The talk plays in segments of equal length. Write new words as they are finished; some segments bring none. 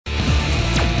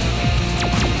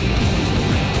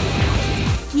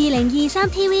2023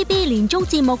 TVB 年終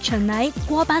節目巡禮，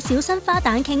過百小生花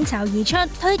旦傾巢而出，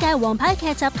推介王牌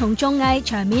劇集同綜藝，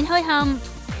場面墟冚。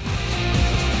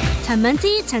陳敏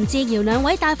之、陳志瑤兩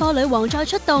位帶貨女王再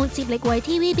出動，接力為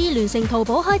TVB 聯成淘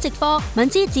寶開直播。敏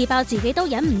之自爆自己都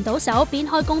忍唔到手，邊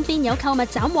開工邊有購物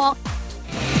斬獲。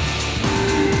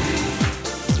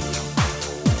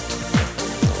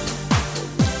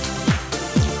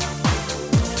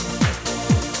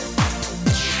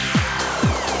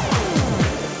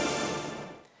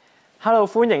Hello，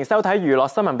 歡迎收睇娛樂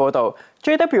新聞報導。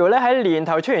JW 咧喺年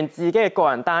頭出完自己嘅個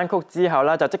人單曲之後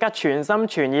咧，就即刻全心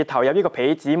全意投入呢個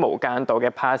痞子無間道嘅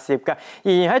拍攝㗎。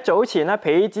然而喺早前咧，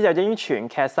痞子就已經全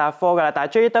劇殺科㗎啦，但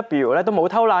係 JW 咧都冇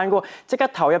偷懶㗎，即刻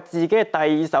投入自己嘅第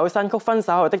二首新曲《分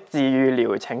手後的治癒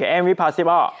療程》嘅 MV 拍攝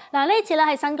啊！嗱，呢次咧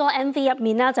喺新歌 MV 入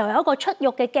面啦，就有一個出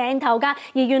獄嘅鏡頭㗎。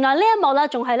而原來呢一幕啦，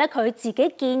仲係咧佢自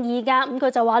己建議㗎。咁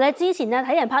佢就話咧，之前咧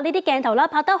睇人拍呢啲鏡頭啦，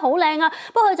拍得好靚啊。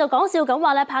不過佢就講笑咁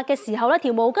話咧，拍嘅時候咧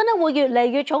條毛巾咧會越嚟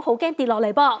越重，好驚跌落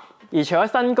嚟噃。而除咗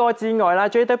新歌之外啦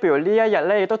 ，JW 呢一日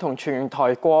咧亦都同全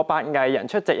台過百藝人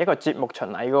出席一個節目巡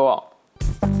禮嘅喎。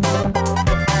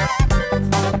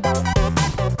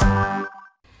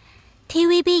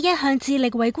TVB 一向致力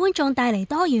為觀眾帶嚟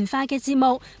多元化嘅節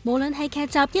目，無論係劇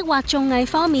集抑或綜藝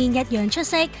方面，一樣出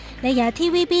色。呢日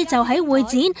TVB 就喺會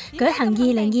展舉行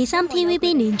2023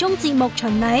 TVB 年終節目巡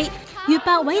禮。逾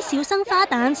百位小生花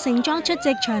旦盛裝出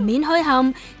席，場面墟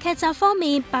冚。劇集方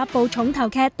面，8部重頭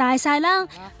劇大晒啦，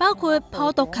包括《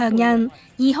破毒強人》、《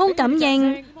異空感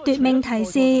應》、《奪命提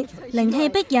示》、《靈氣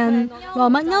逼人》、《羅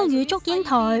密歐與祝英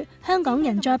台》、《香港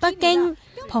人在北京》、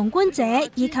旁觀者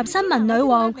以及新聞女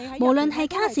王，無論係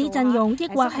卡士陣容，抑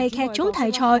或係劇種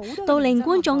題材，都令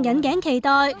觀眾引頸期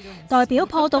待。代表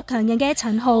破毒強人嘅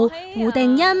陳豪、胡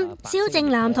定欣、蕭正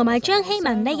楠同埋張希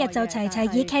文呢日就齊齊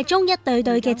以劇中一對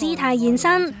對嘅姿態現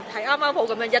身。係啱啱好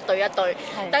咁樣一對一對，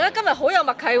大家今日好有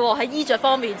默契喎！喺衣着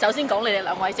方面，首先講你哋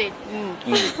兩位先。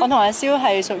我同阿蕭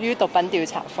係屬於毒品調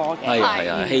查科嘅。係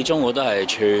啊，戲中我都係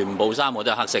全部衫我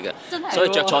都係黑色嘅，所以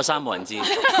着錯衫冇人知。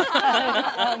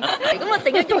咁我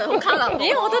定因為好卡啦！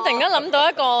咦，我都突然間諗到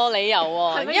一個理由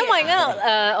喎，因為咧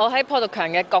我喺破毒強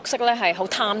嘅角色咧係好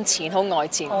貪錢、好愛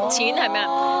錢，錢係咩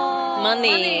啊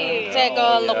 ？Money， 即係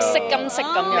個綠色、金色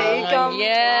咁樣。美金。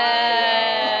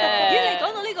咦，你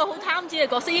講到呢個好貪錢嘅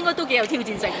角色，應該都幾有挑戰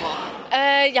性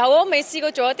喎。有啊，未試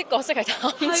過做一啲角色係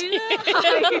貪錢。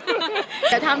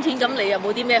係貪錢，咁你有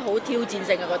冇啲咩好挑戰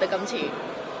性啊？覺得今次？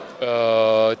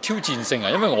挑戰性啊，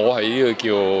因為我係呢個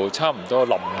叫差唔多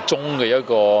臨終嘅一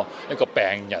個病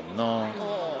人咯，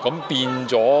咁變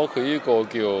咗佢呢個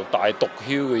叫大毒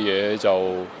梟嘅嘢就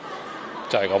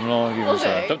係咁咯，基本上。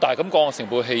咁但係咁講，成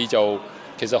部戲就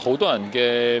其實好多人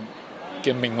嘅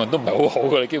命運都唔係好好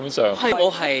嘅，基本上。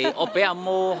我俾阿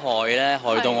魔害咧，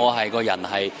害到我係個人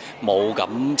係冇感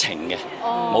情嘅，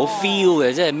冇 feel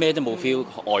嘅，即係咩都冇 feel，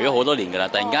 呆咗好多年㗎啦。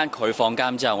突然間佢放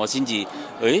監之後，我先至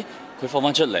佢放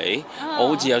翻出嚟，我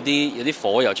好似有啲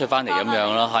火又出翻嚟咁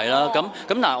樣啦，係啦，咁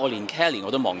但係我連 Kelly 我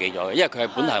都忘記咗嘅，因為佢係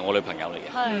本來係我女朋友嚟嘅，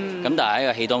咁但係喺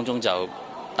個戲當中就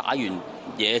打完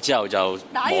嘢之後就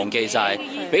忘記晒，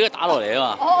俾佢打落嚟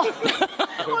啊嘛，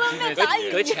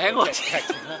佢請我食，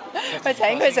佢請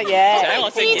佢食嘢，請我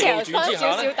食嘢，之前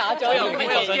少少打咗，又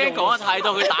驚講得太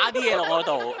多，佢打啲嘢落我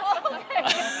度，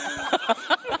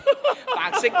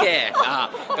白色嘅啊，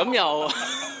咁又。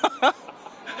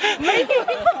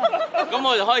咁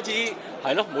我就開始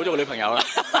係咯，冇咗個女朋友啦。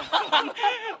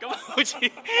咁好似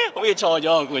錯咗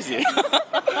個故事。呢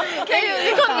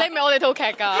個你唔係我哋套劇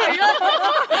㗎。係咯。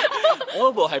我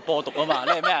嗰部係播毒啊嘛，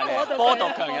你係咩啊？你播毒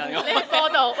強人。你係播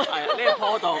毒。係，你係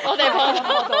播毒。我哋播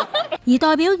毒。而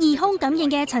代表異空感應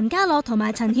嘅陳家樂同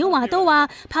埋陳曉華都話，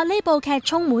拍呢部劇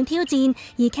充滿挑戰，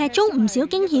而劇中唔少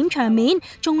驚險場面，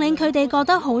仲令佢哋覺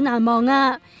得好難忘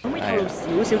啊！可唔可以透露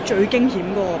少少最驚險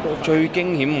嗰個部分？最驚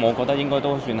險，我覺得應該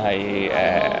都算係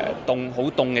好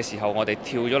凍嘅時候，我哋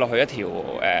跳咗落去一條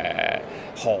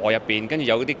河入邊，跟住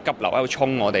有啲急流喺度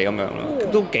衝我哋咁樣咯，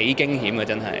都幾驚險嘅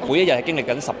真係。每一日係經歷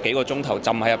緊10幾個鐘頭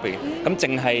浸喺入邊，咁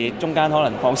淨係中間可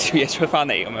能放少嘢出翻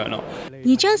嚟咁樣咯。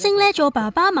而張星呢做爸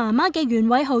爸媽媽嘅袁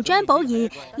偉豪、張寶儀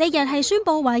呢日係宣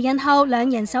布懷孕後，兩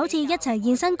人首次一齊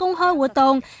現身公開活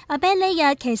動。阿 Ben 呢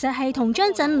日其實係同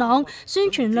張振朗宣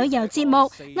傳旅遊節目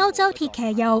歐洲鐵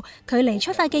騎遊，距離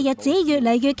出發嘅日子越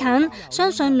嚟越近，相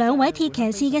信兩位鐵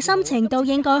騎士嘅心情都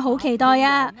應該好期待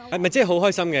啊！係咪真係好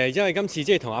開心嘅？因為今次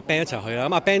即係同阿 Ben 一齊去啦。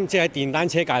咁阿 Ben 即係喺電單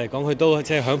車界嚟講，佢都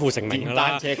即係享負盛名㗎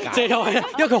啦。即係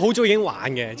因為佢好早已經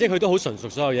玩嘅，即係佢都好純熟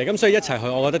所有嘢，咁所以一齊去，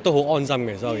我覺得都好安心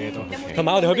嘅所有嘢都。同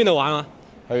埋我哋去邊度玩啊？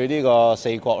去呢個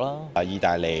4國啦，意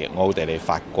大利、奧地利、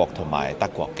法國同埋德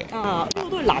國嘅。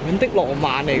都係男人的浪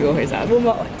漫嚟㗎，其實會唔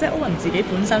會即係歐文自己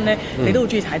本身咧，你都好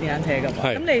中意踩電單車㗎嘛？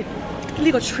咁你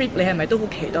呢個 trip 你係咪都好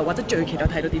期待，或者最期待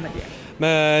睇到啲乜嘢？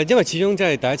因為始終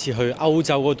真係第一次去歐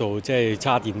洲嗰度，即係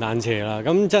揸電單車啦。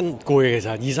咁真攰其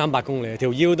實200-300公里，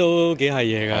條腰都幾係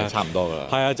嘢㗎。差唔多㗎啦。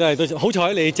係啊，真係都好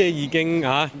彩你即係已經係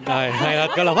啦，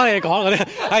留翻你講嗰啲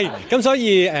係。咁所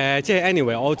以即係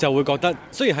anyway，我就會覺得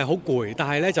雖然係好攰，但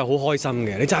係咧就好開心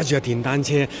嘅。你揸住個電單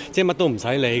車，即係乜都唔使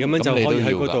理，咁樣就可以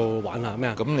喺嗰度玩下咩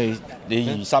啊？咁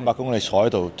你200-300公里坐喺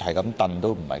度係咁蹬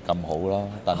都唔係咁好啦，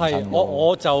蹬親。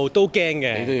我就都驚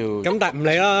嘅。你都要。咁但係唔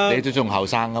理啦。你都仲後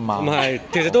生㗎嘛？唔係。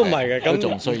其實都唔係嘅，咁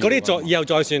嗰啲以後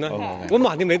再算啦。咁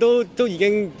橫掂你都已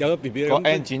經有咗 BB 啦。個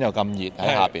engine 又咁熱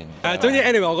喺下邊。總之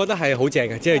anyway， 我覺得係好正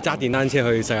嘅，即係揸電單車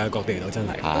去世界各地度真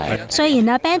係。雖然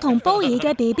阿 Ben 同 Bowie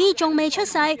嘅 BB 仲未出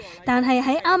世，但係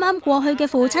喺啱啱過去嘅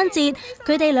父親節，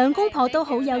佢哋兩公婆都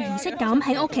好有儀式感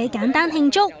喺屋企簡單慶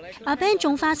祝。阿 Ben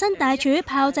仲化身大廚，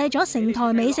炮製咗成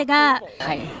台美食啊！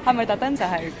係咪特登就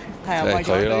係為咗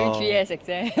佢煮嘢食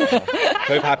啫？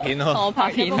佢拍片咯。我拍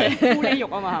片。咕喱肉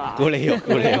啊嘛係嘛？咕喱肉。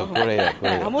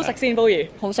好唔好食先，Bowie？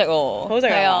好食喎，好食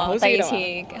啊！第二次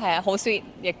係啊，好 sweet，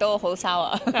亦都好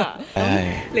sour。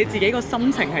你自己個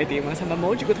心情係點啊？尋日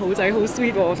摸住個肚仔好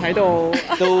sweet 喎，睇到。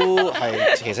都係，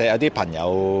其實有啲朋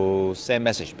友 send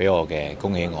message 俾我嘅，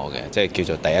恭喜我嘅，即係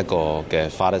叫做第一個嘅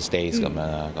Father's Day 咁樣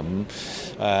啦。咁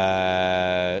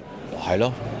係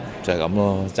咯。就係咁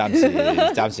咯，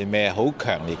暫時咩好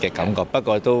強烈嘅感覺，不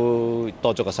過都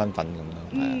多咗個身份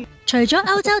咁咯。除咗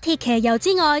歐洲鐵騎遊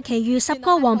之外，其餘10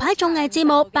個王牌綜藝節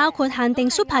目包括限定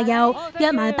Super 遊、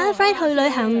約埋班 friend 去旅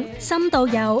行、深度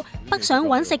遊、北上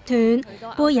揾食團、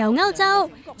背遊歐洲、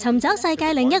尋找世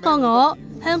界另一個我、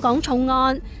香港重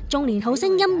案、中年好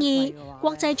聲音2、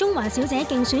國際中華小姐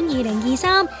競選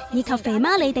2023以及肥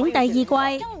媽你頂第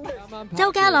2季。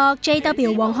周家樂、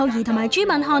JW 黃浩儀同埋朱敏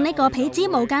漢呢個痞子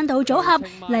無間道組合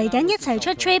嚟緊一齊出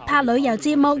trip 拍旅遊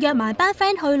節目，約埋班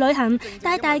friend 去旅行，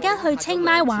帶大家去清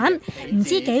邁玩。唔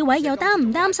知幾位又擔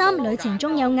唔擔心旅程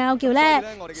中有拗撬呢？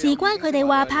事關佢哋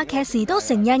話拍劇時都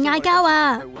成日嗌交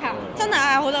啊！真係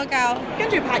嗌好多交，跟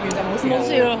住拍完就冇事。冇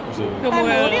事咯。但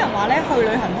係有啲人話咧，去旅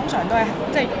行通常都係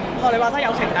即係學你話齋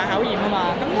友情大考驗啊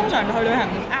嘛。咁通常去旅行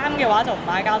啱嘅話就唔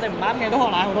嗌交，即係唔啱嘅都可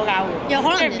能嗌好多交嘅。有可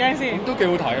能驚唔驚先？都幾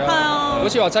好睇啊！好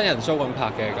似話真人 show 咁拍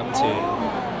嘅今次，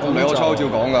唔係我抄照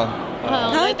講㗎。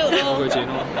喺度咯。攞佢錢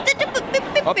咯。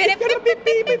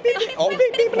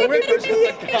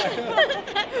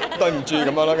對唔住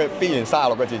咁樣啦，佢編完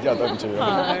36個字之後對唔住。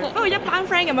不過一班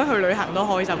friend 咁樣去旅行都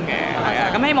開心嘅，係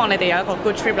啊。咁希望你哋有一個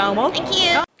good trip 啦，好冇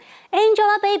 ？Thank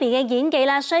you。Angelababy 嘅演技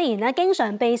啦，雖然咧經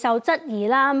常備受質疑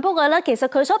啦，不過咧其實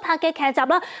佢所拍嘅劇集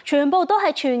啦，全部都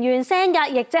係全原聲㗎，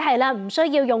亦即係啦唔需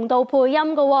要用到配音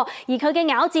㗎。而佢嘅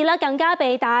咬字啦更加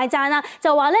被大讚啦，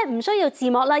就話咧唔需要字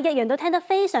幕啦，一樣都聽得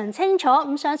非常清楚。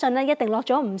咁相信咧一定落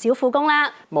咗唔少苦功啦。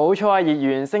冇錯啊，而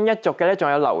原聲一族嘅咧仲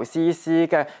有劉詩詩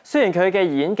嘅，雖然佢嘅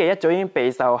演技一早已經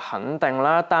備受肯定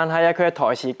啦，但係啊佢嘅台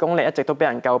詞功力一直都俾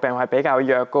人詬病係比較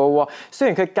弱㗎。雖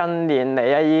然佢近年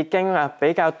嚟啊已經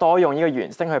比較多用呢個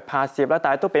原聲去拍攝啦，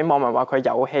但係都俾網民話佢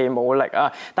有氣冇力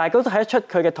啊！但係都睇得出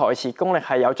佢嘅台詞功力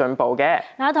係有進步嘅。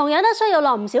嗱，同樣都需要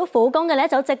落唔少苦功嘅咧，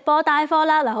就直播帶貨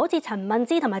啦。嗱，好似陳敏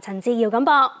之同埋陳志堯咁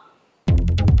噃。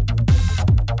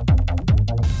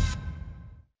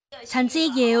陳志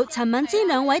堯、陳敏之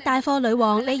兩位帶貨女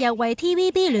王，呢日為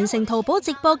TVB 聯成淘寶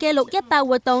直播嘅618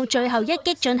活動最後一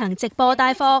擊進行直播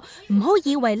帶貨，唔好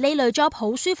以為呢類 job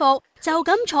好舒服。就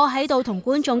咁坐喺度同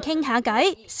觀眾傾下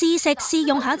偈，試食試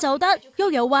用下就得。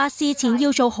Yoyo話事前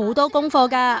要做好多功課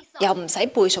㗎，又唔使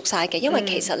背熟晒嘅，因為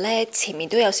其實咧前面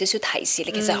都有少少提示，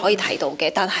你其實可以睇到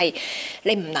嘅。但係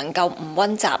你唔能夠唔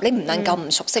溫習，你唔能夠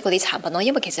唔熟悉嗰啲產品咯。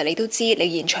因為其實你都知，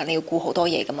你現場你要顧好多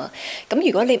嘢㗎嘛。咁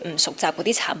如果你唔熟習嗰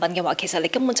啲產品嘅話，其實你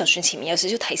根本就算前面有少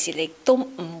少提示，你都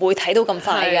唔會睇到咁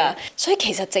快㗎。所以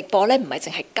其實直播咧唔係淨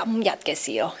係今日嘅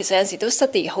事咯。其實有陣時都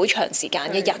study 好長時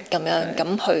間，一日咁樣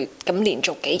咁去。咁連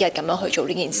續幾日咁樣去做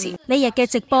呢件事。呢日嘅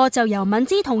直播就由敏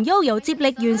之同 Yoyo 接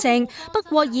力完成，不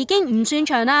過已經唔算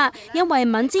長啦，因為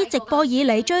敏之直播以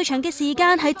嚟最長嘅時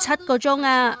間係7個鐘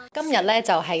啊。今日咧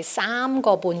就係3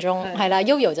個半鐘，係啦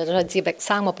 ，Yoyo 就再接力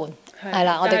3個半，係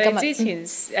啦。我哋今日之前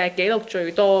紀錄最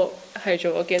多係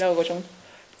做咗幾多個鐘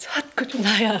？7個鐘。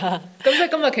係啊。咁即係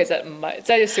今日其實唔係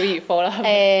即係小兒科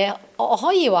啦。我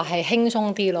可以話係輕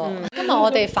鬆啲咯。今日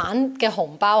我哋返嘅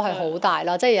紅包係好大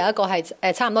啦，即係有一個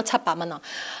係差唔多700蚊啊。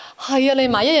係啊，你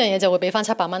買一樣嘢就會俾翻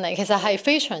700蚊你，其實係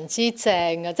非常之正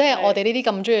嘅。即係我哋呢啲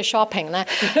咁中意 shopping 咧。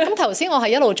咁頭先我係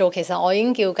一路做，其實我已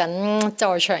經叫緊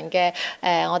在場嘅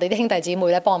我哋啲兄弟姊妹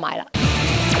咧幫我買啦。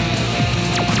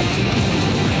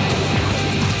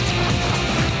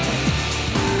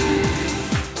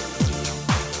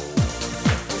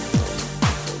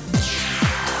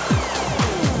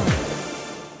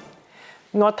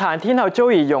樂壇天后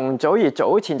Joey 容祖兒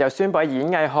早前就宣布喺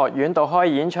演藝學院度開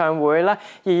演唱會啦。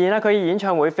然而佢演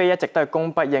唱會飛一直都係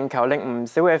供不應求，令唔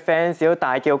少嘅 fans 都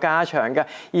大叫加場㗎。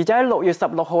而就喺6月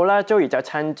16號啦 ，Joey 就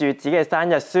趁住自己嘅生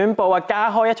日宣布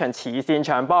加開一場慈善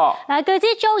場噃。嗱，據知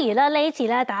Joey 呢次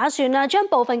將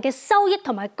部分嘅收益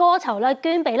同埋歌酬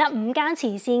捐俾5間慈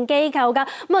善機構㗎。咁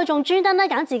佢仲專登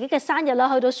揀自己嘅生日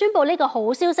去到宣布呢個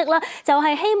好消息啦，就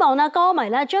係希望歌迷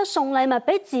將送禮物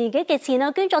俾自己嘅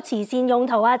錢捐作慈善用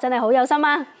途啊！真係好有心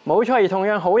啊！冇錯，而同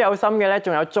樣好有心嘅咧，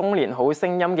仲有中年好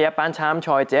聲音嘅一班參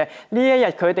賽者。呢一日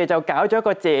佢哋就搞咗一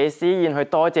個謝師宴去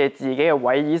多謝自己嘅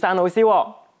韋爾山老師喎。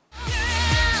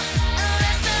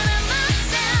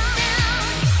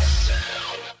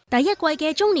第一季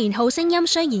嘅中年好聲音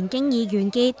雖然經已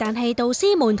完結，但係導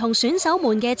師們同選手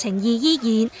們嘅情誼依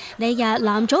然。呢日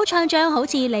男組唱將好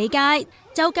似李佳、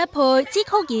周吉佩、支曲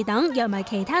兒等約埋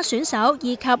其他選手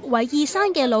以及韋爾山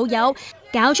嘅老友，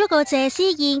搞咗個謝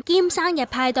師宴兼生日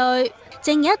派對。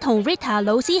正日同 Rita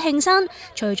老師慶生，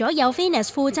除咗有 Venus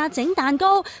負責整蛋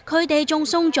糕，佢哋仲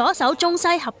送咗首中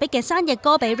西合璧嘅生日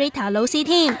歌俾 Rita 老師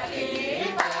添。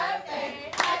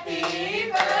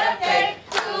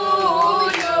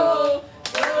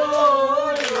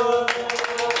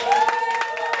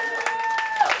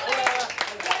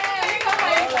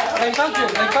嚟翻轉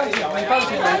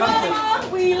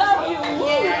We love you！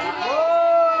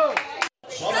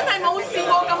 真係冇試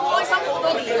過咁開心好多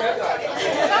年，真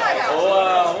係㗎。好啊，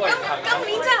今年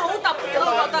真係好特別，我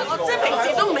覺得，我即係平時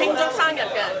都唔慶祝生日嘅。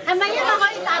係咪因為可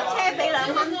以搭車俾2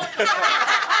蚊？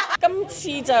今次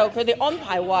就佢哋安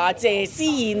排話謝師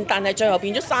宴，但係最後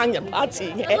變咗生日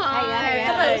party 嘅。係啊，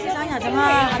今日老師生日啫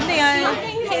嘛，肯定係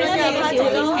生日 party 咯。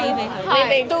你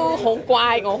哋都好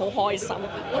乖，我好開心，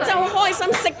我真係好開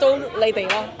心識到你哋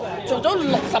咯。做咗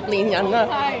60年人啦，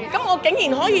咁我竟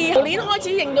然可以舊年開始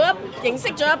認識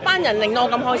咗一班人，令到我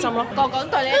咁開心咯。講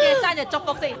對你一啲生日祝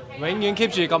福先。永遠 keep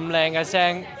住咁靚嘅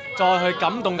聲，再去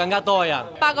感動更加多嘅人。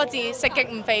8個字：食極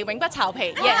唔肥，永不巢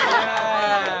皮。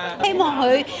希望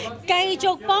佢繼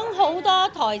續幫好多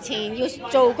台前要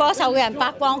做歌手嘅人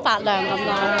發光發亮咁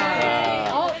咯。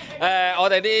好。我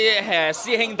哋啲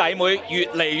師兄弟妹越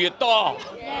嚟越多。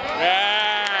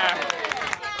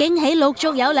驚喜陸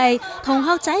續有嚟，同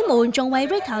學仔們仲為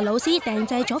Rita 老師訂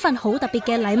製咗份好特別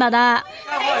嘅禮物啊！呢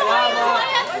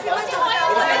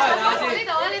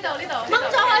度，掹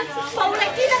咗佢，暴力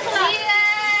啲得㗎啦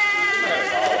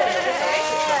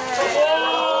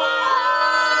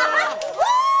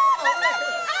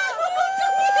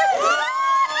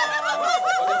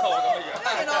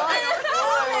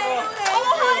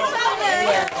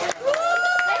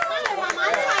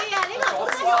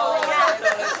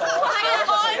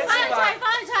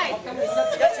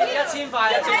！1000塊。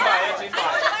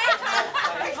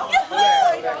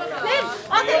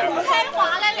我哋唔聽話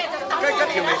咧，你就走。一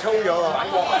條未沖咗喎。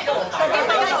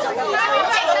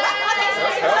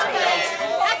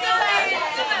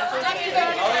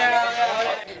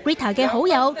Rita 嘅好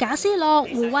友賈思樂、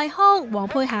胡慧康、黃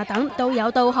佩霞等都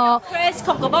有到賀。Dress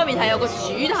code 嗰方面係有個主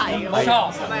題嘅。冇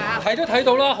錯，係咪啊？睇都睇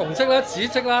到啦，紅色啦、紫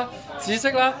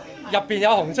色啦。入邊有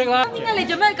紅色啦。點解你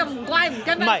做咩咁唔乖唔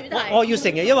跟翻主題？我要承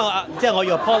認，因為即係我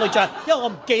要 apologize， 因為我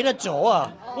唔記得咗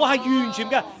啊！我係完全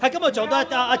嘅，係今日撞到阿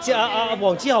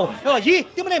黃子豪，佢話：咦，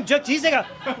點解你唔着紫色啊？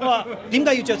我話點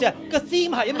解要着啫？個 theme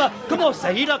係啊嘛，咁我死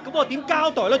啦！咁我點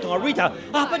交代咧？同阿 Rita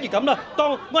不如咁啦，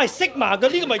當我係色盲嘅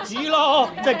呢個咪紫咯，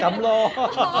即係咁咯。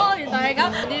哦，原來係咁，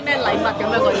啲咩禮物咁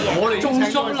樣嗰啲嘢。我哋仲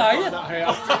送禮，係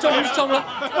啊，仲送啦！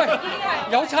喂，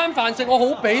有餐飯食我好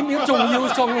俾面，仲要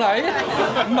送禮，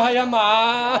唔係啊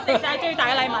嘛？食晒最大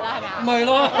嘅禮物啦，係咪啊？唔係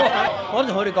咯，我都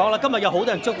同佢哋講啦，今日有好多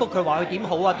人祝福佢，話佢點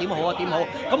好啊，點好啊，點好。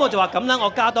咁我就話咁啦，我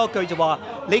加多句就話，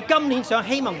你今年想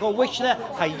希望個 wish 咧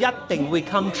係一定會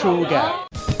come true 嘅。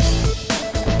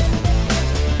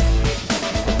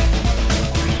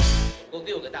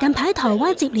近排台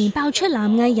灣接連爆出男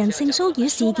藝人性騷擾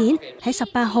事件，喺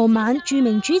18號晚，著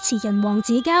名主持人黃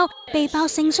子佼被爆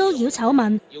性騷擾醜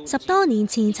聞，10多年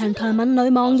前曾強吻女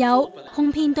網友，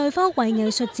控騙對方為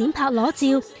藝術展拍裸照，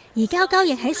而佼佼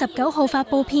亦喺19號發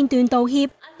布片段道歉。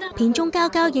片中佼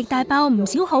佼亦大爆唔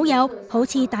少好友，好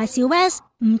似大笑 S、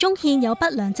吳宗憲有不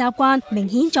良習慣，明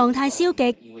顯狀態消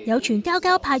極。有傳佼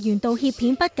佼拍完道歉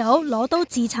片不久攞刀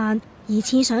自殘，疑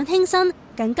似想輕生，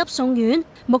緊急送院，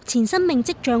目前生命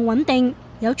跡象穩定。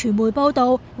有傳媒報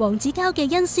道，黃子佼嘅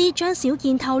恩師張小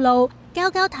健透露，佼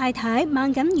佼太太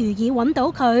孟耿如已揾到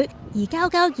佢，而佼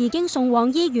佼已經送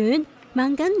往醫院。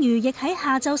孟耿如亦喺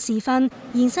下晝時分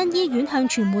現身醫院向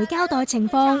傳媒交代情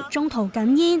況，中途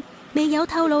哽咽，未有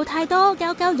透露太多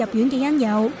佼佼入院嘅因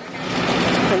由。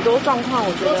很多狀況，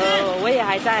我覺得我也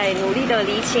還在努力的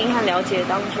釐清和了解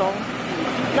當中。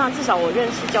那至少我认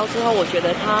识焦之后，我觉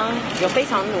得他有非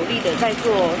常努力的在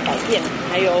做改变，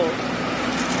还有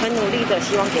很努力的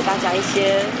希望给大家一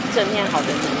些正面好的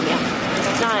能量。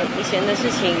那以前的事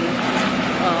情，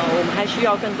我们还需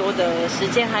要更多的时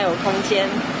间还有空间。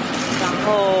然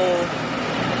后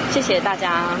谢谢大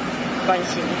家关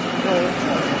心，因为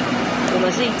我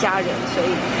们是一家人，所以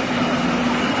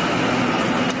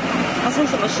发生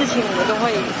什么事情我们都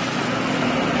会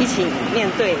一起面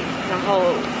对，然后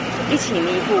一起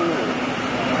弥补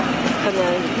可能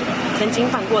曾经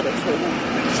犯过的错误。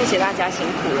谢谢大家辛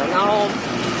苦了。然后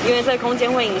因为这个空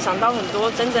间会影响到很多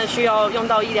真正需要用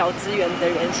到医疗资源的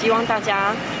人，希望大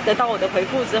家得到我的回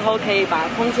复之后，可以把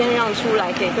空间让出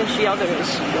来给更需要的人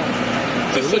使用。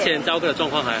谢谢。目前焦哥的状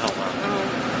况还好吗？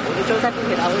我就再不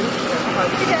回答问题了。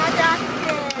谢谢大家，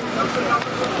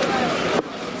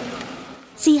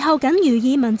事後僅予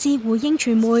以文字回應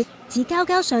傳媒，指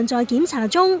交尚在檢查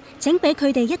中，請俾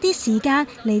佢哋一啲時間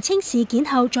釐清事件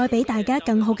後，再俾大家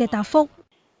更好嘅答覆。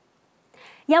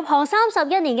入行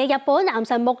31年嘅日本男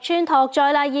神木村拓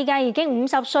哉啦，依家已經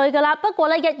50歲㗎啦。不過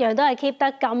咧，一樣都係 keep 得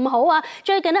咁好啊！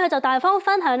最近咧，佢就大方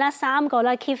分享啦3個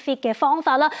咧 keep fit 嘅方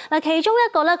法啦。嗱，其中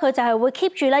一個咧，佢就係會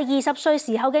keep 住咧20歲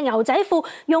時候嘅牛仔褲，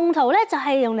用途咧就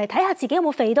係用嚟睇下自己有冇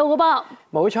肥到㗎噃。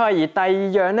冇錯，而第二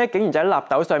樣咧，竟然就喺納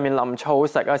豆上面淋醋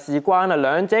食啊！事關啊，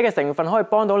兩者嘅成分可以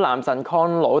幫到男神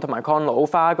抗老同埋抗老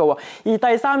化㗎喎。而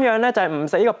第三樣咧就係唔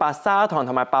食呢個白砂糖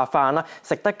同埋白飯啦，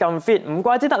食得咁 fit， 唔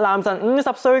怪之得男神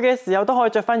50歲嘅時候都可以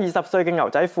着翻20歲嘅牛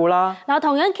仔褲啦。嗱，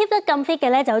同樣 keep 得咁 fit 嘅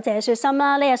咧就有謝雪心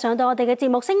啦，呢日上到我哋嘅節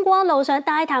目《星光路上》，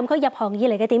大談佢入行以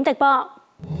嚟嘅點滴噃。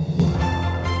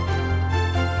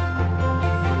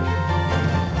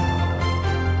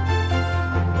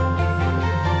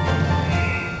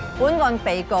本案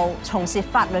被告從事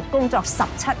法律工作17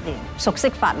年，熟悉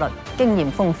法律，經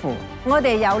驗豐富。我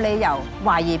哋有理由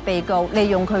懷疑被告利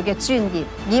用佢嘅專業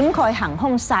掩蓋行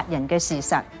兇殺人嘅事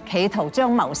實，企圖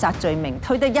將謀殺罪名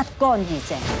推得一乾二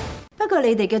淨。不過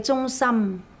你哋嘅忠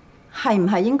心係唔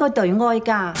係應該對哀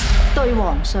家、對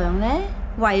皇上呢？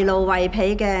為奴為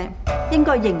婢嘅應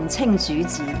該認清主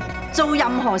子，做任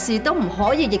何事都唔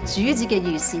可以逆主子嘅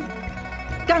意思，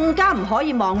更加唔可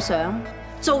以妄想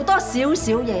做多少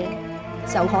少嘢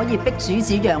就可以逼主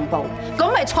子讓步，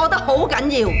咁咪錯得好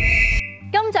緊要。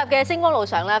今集嘅星光路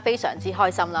上咧，非常之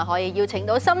開心啦，可以邀請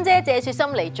到心姐謝雪心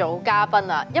嚟做嘉賓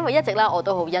啊！因為一直咧我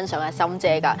都好欣賞阿心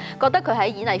姐㗎，覺得佢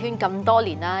喺演藝圈咁多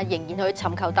年啦，仍然去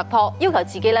尋求突破，要求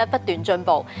自己咧不斷進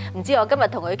步。唔知我今日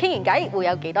同佢傾完偈，會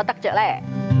有幾多得着咧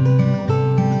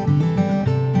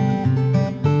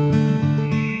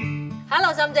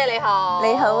？Hello， 心姐你好。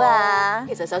你好啊。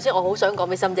其實首先我好想講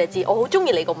俾心姐知，我好中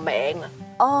意你個名啊。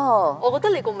哦。我覺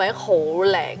得你個名好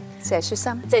靚。謝雪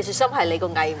心。謝雪心係你個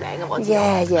藝名啊，我知道。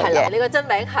係啦，你個真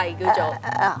名係叫做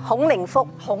孔令福。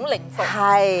孔令福。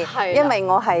係。因為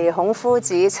我係孔夫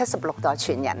子76代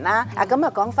傳人啦。咁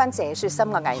啊講翻謝雪心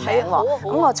個藝名喎。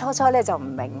咁我初初咧就唔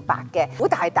明白嘅，好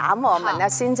大膽喎，問阿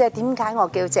仙姐點解我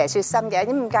叫謝雪心嘅？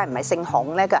點解唔係姓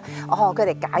孔咧？佢佢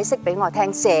哋解釋俾我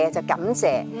聽，謝就感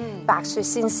謝。白雪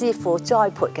仙師傅栽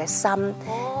培嘅心，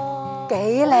幾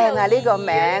靚啊呢個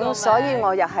名，所以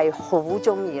我又係好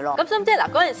中意咯。咁心姐嗱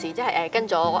嗰陣時即係跟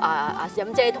咗阿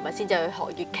飲姐同埋仙姐去學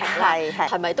粵劇啦，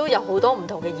係咪都有好多唔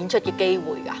同嘅演出嘅機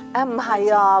會㗎？唔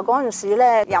係啊，嗰陣時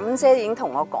咧飲姐已經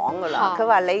同我講㗎啦，佢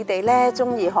話你哋咧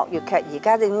中意學粵劇，而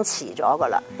家都已經遲咗㗎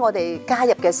啦。我哋加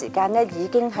入嘅時間咧已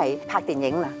經係拍電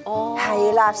影啦，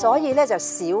係啦，所以咧就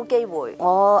少機會。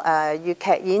我粵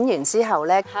劇演完之後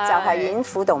咧就係演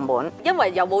輔導門，因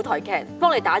為有舞台劇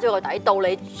幫你打咗個底，到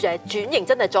你轉型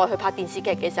真係再去拍電視劇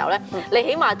嘅時候咧，你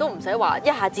起碼都唔使話一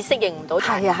下子適應唔到。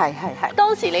係啊係。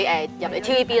當時你入嚟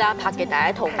TVB 啦，拍嘅第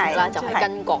一套劇啦，就係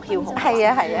巾幗梟雄。係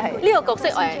啊。呢個角色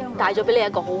帶咗俾你一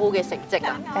個好好嘅成績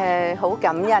啊！好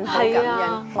感恩，好感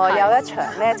恩。我有一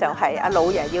場咧就係阿老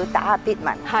爺要打阿必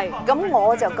文，咁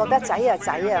我就覺得仔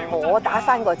啊，我打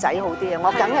翻個仔好啲啊，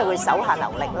我梗係會手下留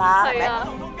力啦，係咪？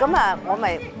咁啊，我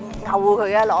咪拗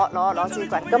佢啊，攞支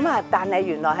棍。咁啊，但係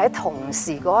原來喺同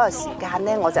時嗰個時間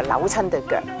咧，我就扭親對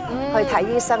腳，去睇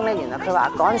醫生咧。原來佢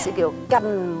話嗰陣時叫筋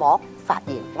膜發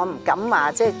炎，我唔敢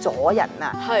話即係阻人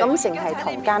啊。咁淨係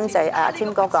同監製阿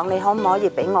添哥講，你可唔可以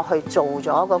俾我去做咗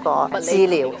嗰個治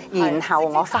療，然後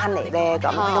我翻嚟咧？咁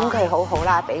佢好好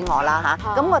啦，俾我啦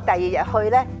嚇。咁我第二日去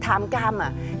咧探監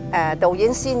啊。導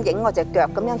演先影我隻腳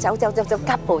咁樣走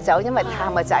急步走，因為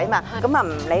探個仔嘛。咁啊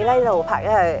唔理呢度拍，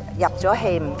因為入咗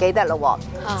戲唔記得咯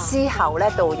喎。之後咧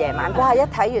到夜晚，哇一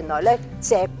睇原來咧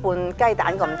隻半雞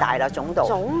蛋咁大啦，腫到。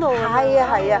腫到。係啊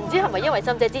係啊。唔知係咪因為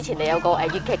心姐之前你有個粵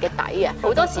劇嘅底啊？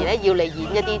好多時咧要你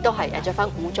演一啲都係着翻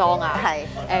古裝啊，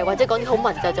或者講啲好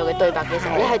文縐縐嘅對白嘅時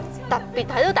候，你係特別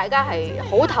睇到大家係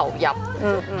好投入。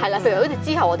係啦，譬如好似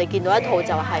之後我哋見到一套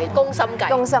就係《宮心計》。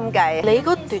宮心計。你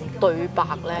嗰段對白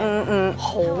咧，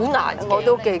好難。我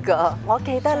都記㗎。我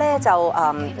記得咧就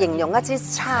形容一支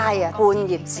釵啊，半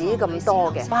頁紙咁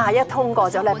多嘅。哇！一通過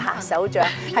咗咧拍手掌，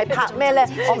係拍咩咧？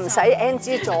我唔使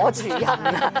NG 阻住人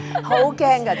啊，好驚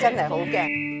㗎，真係好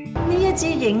驚。呢一支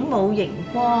影舞熒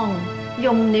光，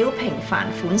用料平凡，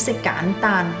款式簡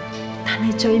單，但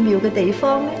係最妙嘅地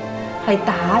方咧，係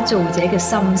打造者嘅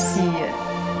心思啊！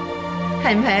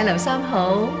係唔係啊，劉三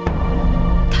好？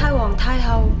太皇太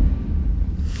后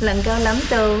能夠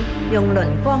諗到用輪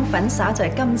光粉灑在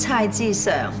金釵之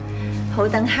上，好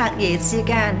等黑夜之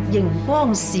間熒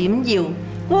光閃耀，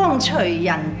光隨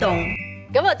人動。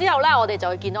咁啊之後咧，我哋就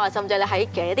會見到阿心姐咧喺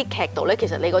嘅一啲劇度咧，其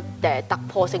實你個突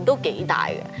破性都幾大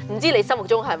嘅。唔知你心目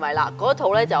中係咪啦？嗰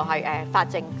套咧就係法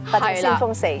證先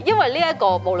鋒4。因為呢一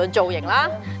個無論造型啦，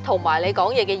同埋你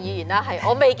講嘢嘅語言啦，係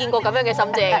我未見過咁樣嘅心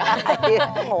姐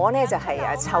㗎。我咧就係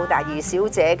湊大二小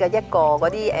姐嘅一個嗰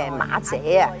啲馬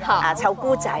姐啊，湊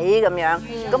姑仔咁樣。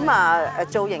咁啊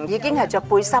造型已經係着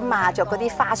背心啊，着嗰啲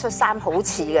花恤衫好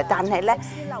似嘅，但係咧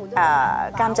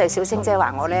監製小星姐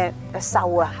話我咧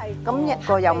瘦啊，咁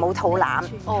個又冇肚腩，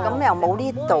咁又冇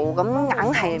呢度，咁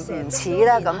硬係唔似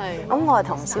啦咁。咁我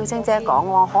同小星姐講，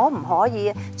我可唔可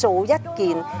以做一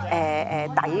件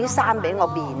底衫俾我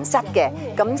棉質嘅，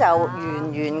咁就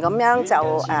圓咁樣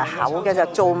就厚嘅就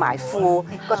做埋褲，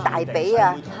個大髀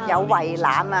啊有圍攬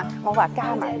啊，我話加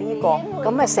埋呢個，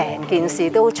咁啊成件事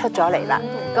都出咗嚟啦，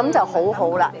咁就好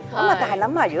好啦。咁啊但係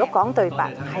諗下，如果講對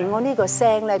白係我呢個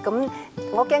聲咧，咁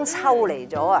我驚抽離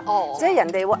咗啊，即係人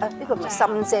哋話呢個咪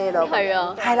心姐咯。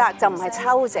係啦，就唔係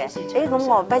秋姐。咁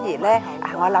我不如咧，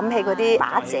我諗起嗰啲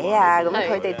馬姐啊，咁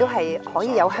佢哋都係可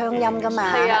以有鄉音噶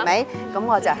嘛，係咪？咁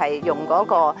我就係用嗰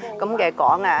個咁嘅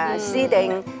講啊，私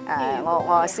定我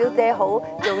話小姐好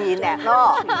容易叻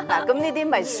咯。嗱，咁呢啲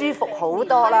咪舒服好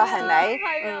多啦，係咪？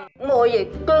我亦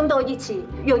姜多益詞，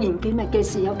若然幾日嘅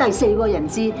事有第4個人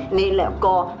知，你兩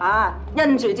個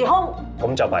因住至空。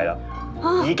咁就弊啦。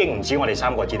已經唔止我哋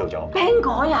3個知道咗。邊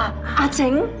個呀？阿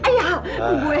靜？哎呀，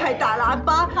唔會係大喇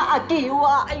叭阿叫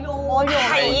啊！哎呦，我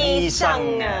係醫生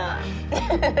啊！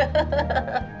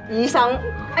醫生，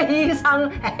醫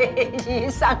生，醫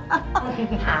生，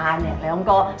下你兩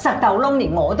個實豆窿，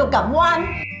連我都咁彎。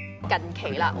近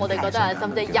期啦，我哋覺得阿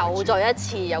心姐又再一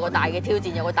次有個大嘅挑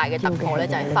戰，有個大嘅突破咧，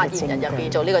就係發言人入邊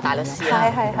做呢個大律師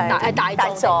啦。係大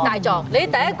狀。你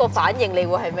第一個反應你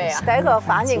會係咩啊？第一個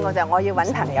反應我就我要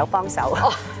揾朋友幫手。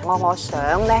我想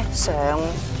咧上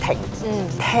庭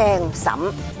聽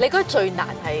審。你覺得最難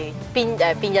係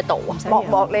邊一度啊？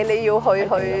莫你要去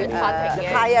法庭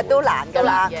嘅，係啊都難㗎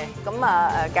啦。咁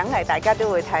啊，梗係大家都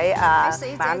會睇阿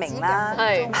馬明啦，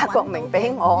馬國明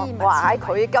俾我話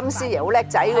佢金師爺好叻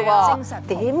仔㗎喎。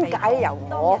點解由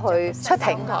我去出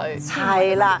庭佢？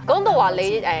係啦，講到話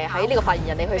你喺呢個發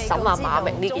言人，你去審阿馬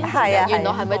明呢件事，原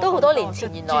來係咪都好多年前？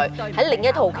原來喺另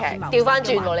一套劇調翻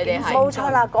轉喎，你哋係冇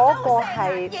錯啦，嗰個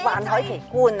係《幻海奇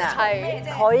官》啊，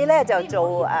佢咧就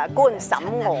做官審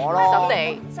我咯，審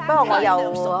你。不過我又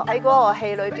喺嗰個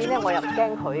戲裏邊咧，我又唔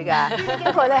驚佢㗎。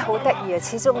不過咧好得意啊，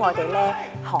始終我哋咧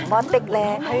降魔的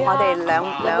咧，我哋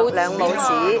兩母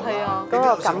子嗰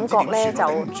個感覺咧就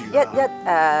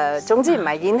總之唔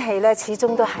係演戲咧，始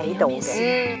終都喺度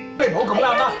嘅。不如唔好咁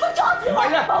啦，唔係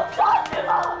咧，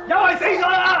有係死咗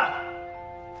啦！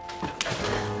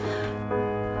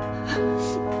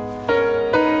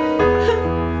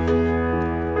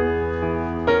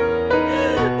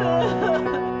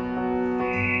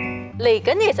嚟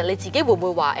緊其實你自己會唔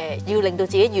會話要令到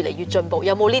自己越嚟越進步？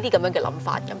有冇呢啲咁樣嘅諗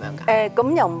法咁樣㗎？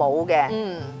咁又冇嘅，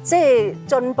即係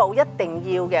進步一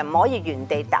定要嘅，唔可以原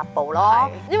地踏步咯。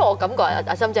因為我感覺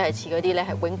阿心姐係似嗰啲咧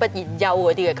係永不言休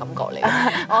嗰啲嘅感覺嚟。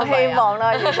我希望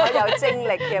啦，如果有精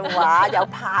力嘅話，有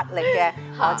魄力嘅，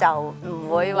我就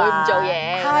唔會話唔做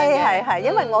嘢。係，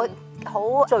因為我好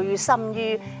醉心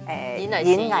於演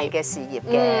藝嘅事業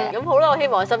嘅。咁好啦，我希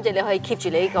望心姐你可以 keep 住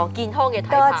你呢個健康嘅體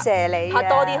魄。多謝你拍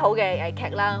多啲好嘅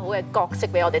劇啦，好嘅角色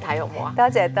俾我哋睇，好唔好啊？多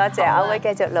謝，我會繼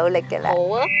續努力嘅啦。好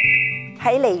啊！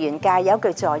喺梨園界有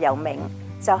句座右銘，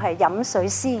就係飲水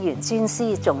思源，尊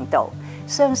師重道。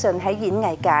相信喺演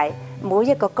藝界每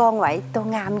一個崗位都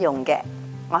啱用嘅。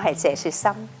我係謝雪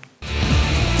心。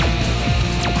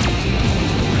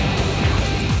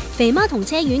肥媽同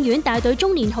車婉婉帶隊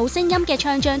中年好聲音嘅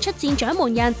唱將出戰獎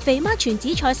門人，肥媽全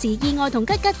指賽時意外同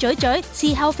吉吉嘴嘴，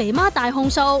事後肥媽大控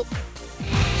訴。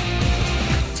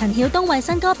陳曉東為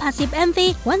新歌拍攝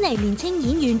MV， 揾嚟年青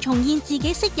演員重現自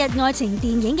己昔日愛情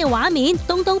電影嘅畫面。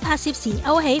東東拍攝時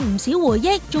勾起唔少回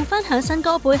憶，仲分享新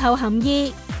歌背後含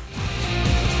義。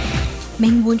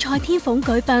名媛蔡天鳳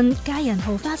舉殯，家人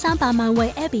豪花300萬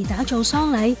為 Abby 打造喪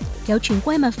禮，有傳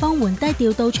閨蜜方媛低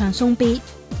調到場送別。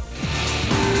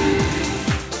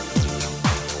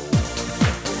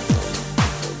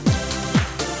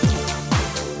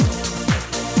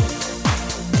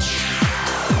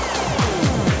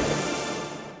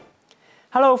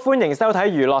Hello， 歡迎收睇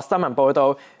娛樂新聞報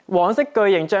道。黃色巨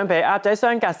型橡皮鴨仔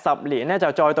相隔10年咧，就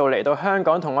再度嚟到香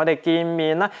港同我哋見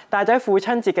面啦。但係喺父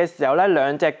親節嘅時候咧，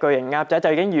兩隻巨型鴨仔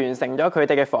就已經完成咗佢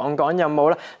哋嘅訪港任務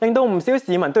啦，令到唔少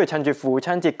市民都要趁住父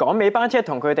親節趕尾班車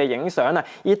同佢哋影相啊。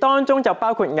而當中就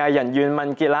包括藝人袁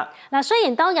文傑啦。嗱，雖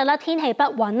然當日咧天氣不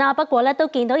穩啦，不過咧都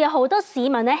見到有好多市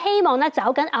民咧希望咧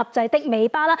找緊鴨仔的尾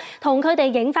巴啦，同佢哋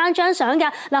影翻張相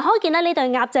㗎。嗱，可見咧呢對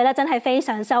鴨仔咧真係非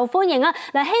常受歡迎啊！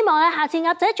嗱，希望咧下次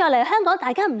鴨仔再嚟香港，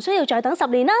大家唔需要再等10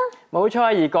年啦。冇錯，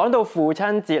而講到父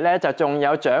親節咧，就仲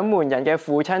有獎門人嘅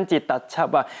父親節特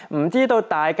輯啊！唔知道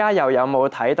大家又有冇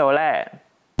睇到呢？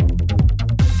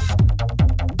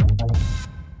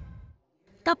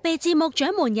特備節目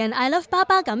獎門人 I Love 爸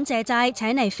爸感謝祭，請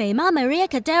嚟肥媽 Maria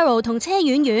Cordero 同車婉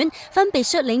婉，分別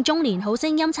率領中年好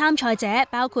聲音參賽者，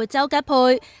包括周吉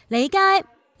佩、李佳、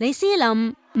李思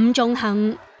琳、伍仲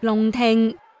衡、龍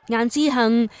婷、顏志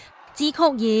恒、智曲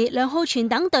兒、梁浩全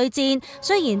等對戰，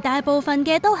雖然大部分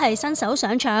嘅都係新手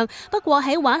上場，不過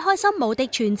喺玩開心無敵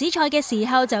傳子賽嘅時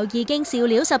候就已經笑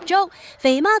料十足。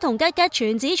肥媽同吉吉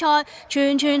傳子賽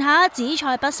傳下紫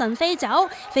菜不慎飛走，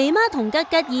肥媽同吉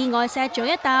吉意外錫咗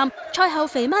一啖，賽後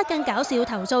肥媽更搞笑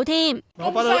投訴添。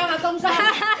我不得咁生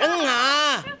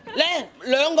牙咧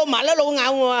，2個麻甩佬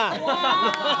咬我啊！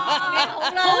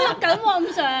好肉緊喎，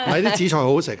咁上。係啲紫菜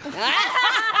好好食。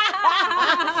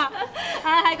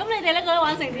係咁，你哋咧覺得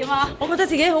玩成點啊？我覺得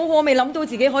自己好，我未諗到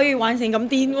自己可以玩成咁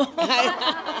癲喎。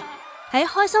喺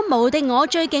開心無敵我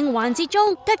最勁環節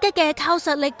中，吉吉嘅靠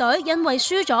實力隊因為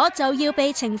輸咗就要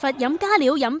被懲罰飲加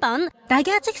料飲品，大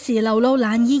家即時流露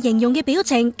難以形容嘅表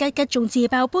情，吉吉仲自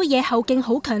爆杯嘢後勁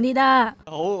好強烈啊！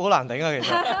好難頂啊！其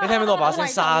實你聽唔聽到我把聲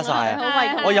沙晒啊？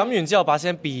我飲完之後把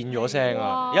聲變咗聲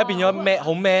啊！而家變咗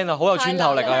好 man 啊，好有穿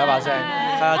透力啊！一把聲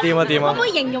係啊，掂啊掂啊！可唔可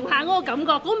以形容下嗰個感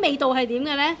覺？嗰個味道係點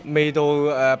嘅咧？味道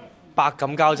百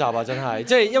感交集啊！真係，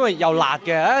即係因為又辣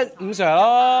嘅，伍 Sir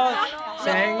咯，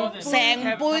成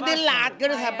杯啲辣嗰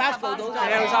啲 Tabasco 倒晒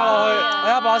落去，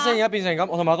一把聲而家變成咁，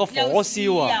同埋個火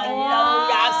燒啊！又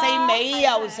24味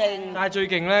又剩。但係最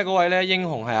勁咧嗰位咧英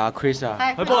雄係阿 Chris 啊，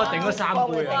佢幫我頂咗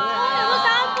3杯啊！頂咗3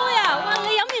杯啊！哇！你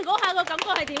飲完嗰下個感覺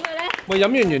係點嘅咧？喂，飲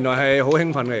完原來係好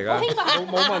興奮嘅而家，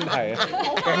冇問題啊！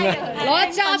攞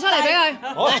一揸出嚟俾佢，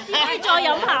可以再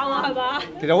飲下喎，係嘛？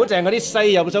其實好正嗰啲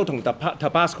西柚汁同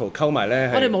Tabasco 溝埋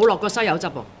咧，我哋冇落過西柚汁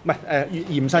喎。唔係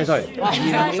芫茜水，芫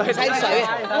茜水，芫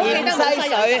茜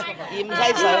水。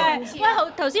喂，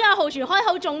頭先阿浩全開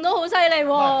口中都好犀利喎！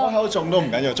開口中都唔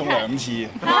緊要，中2次。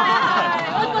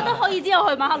我覺得可以之後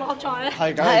去買下六合彩咧。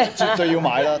係，梗係絕對要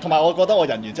買啦。同埋我覺得我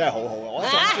人緣真係好好啊！我一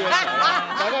中招嘅時候，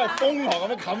大家係瘋狂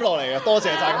咁樣冚落嚟嘅，多謝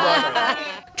晒咁多位。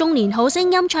中年好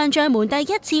聲音唱將們第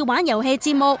一次玩遊戲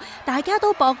節目，大家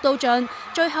都搏到盡，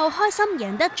最後開心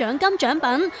贏得獎金獎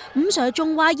品，伍 Sir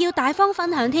仲話要大方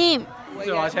分享添。伍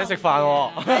Sir 話請食飯喎。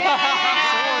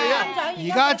而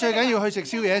家最緊要去食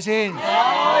宵夜先。好，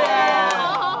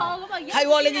咁啊係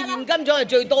喎，你嘅現金獎係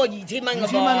最多2000蚊㗎噃。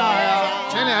2000蚊啊，係啊，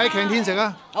請你喺canteen食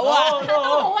啊。好啊，好，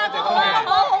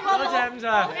多謝伍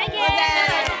Sir。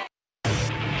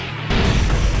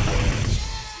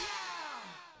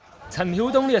陳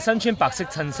曉東呢日身穿白色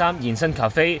襯衫現身咖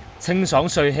啡，清爽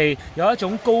帥氣，有一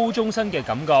種高中生嘅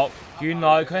感覺。原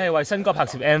來佢係為新歌拍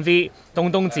攝 MV。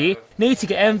東東指呢次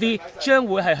嘅 MV 將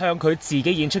會係向佢自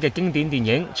己演出嘅經典電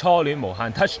影《初戀無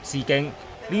限 Touch》致敬，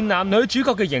連男女主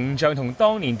角嘅形象同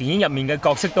當年電影入面嘅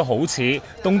角色都好似。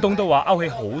東東都話勾起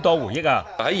好多回憶啊！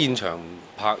喺現場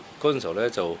拍嗰陣時候咧，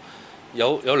就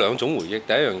有2種回憶。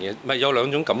第一樣嘢唔係有2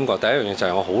種感覺。第一樣嘢就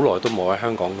係我好耐都冇喺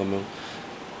香港咁樣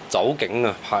走景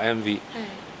啊，拍 MV，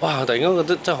哇！突然間覺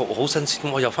得真係好新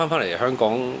鮮，我又翻嚟香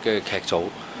港嘅劇組，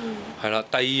係啦。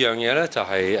第二樣嘢呢，就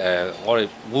係我哋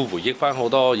會回憶翻好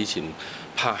多以前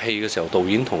拍戲嘅時候，導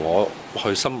演同我去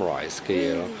summarize 嘅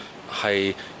嘢咯，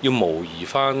係要模擬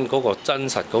翻嗰個真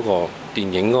實嗰個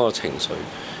電影嗰個情緒。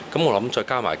咁我諗再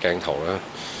加埋鏡頭呢，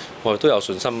我哋都有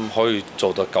信心可以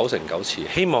做到9成9次。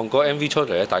希望個 MV 出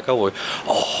嚟咧，大家會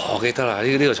我記得啦，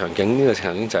呢個場景，呢個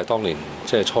場景就係當年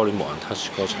即係初戀無限 touch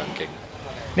嗰個場景。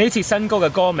呢次新歌嘅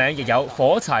歌名亦有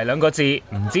火柴兩個字，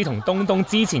唔知同東東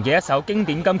之前嘅一首經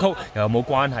典金曲又有冇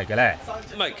關係嘅呢？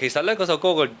唔係，其實咧嗰首歌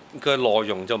嘅內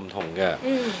容就唔同嘅，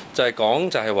就係講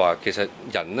就係話其實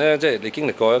人咧，即係你經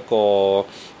歷過一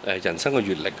個人生嘅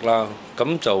閲歷啦，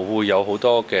咁就會有好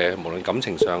多嘅無論感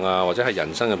情上啊，或者係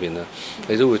人生入邊啊，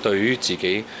你都會對於自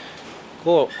己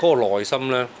嗰個內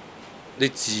心咧，你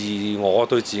自我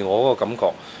對自我嗰個感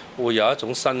覺會有一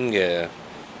種新嘅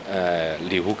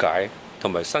了解，同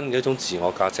埋新嘅一種自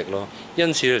我價值咯。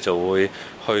因此你就會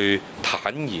去坦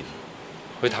然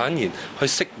去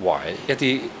釋懷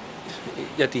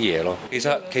一啲嘢咯。其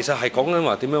實係講緊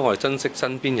話點樣我哋珍惜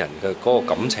身邊人嘅嗰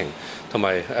個感情，同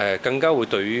埋更加會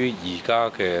對於而家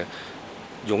嘅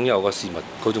擁有嘅事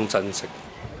物嗰種珍惜。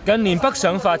近年北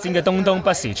上發展嘅東東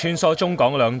不時穿梭中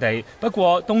港兩地，不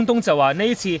過東東就話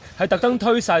呢次係特登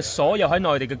推晒所有喺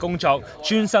內地嘅工作，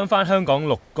專心返香港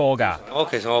錄歌㗎。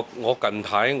其實我近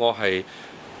排我係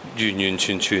完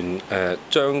全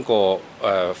將個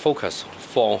focus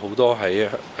放好多喺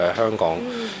香港，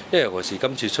因為尤其是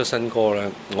今次出新歌咧，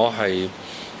我係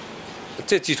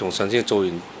即係自從上次做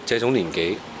完這種年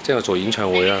紀，即係我做演唱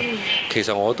會啦，其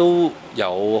實我都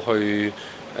有去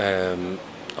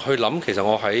諗，其實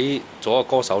我喺做一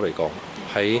個歌手嚟講，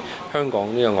喺香港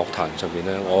呢個樂壇上邊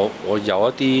咧，我有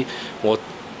一啲我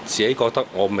自己覺得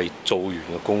我未做完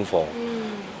嘅功課，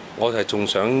我係仲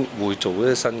想會做一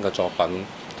啲新嘅作品，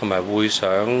同埋會想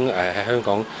喺香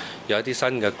港有一啲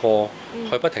新嘅歌，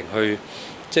去不停去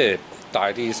即係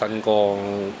帶啲新歌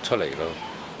出嚟咯。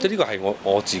即係呢個係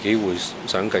我自己會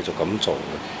想繼續咁做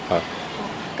嘅，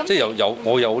係即係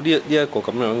我有呢一個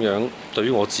咁樣對於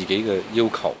我自己嘅要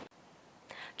求。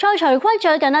蔡徐坤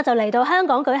最近就嚟到香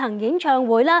港舉行演唱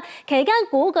會啦，期間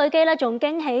古巨基仲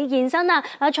驚喜現身啦！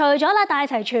除咗帶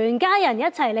齊全家人一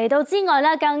齊嚟到之外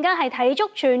更加係睇足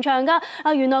全場噶。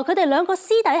原來佢哋兩個私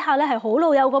底下係好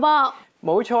老友噶噃。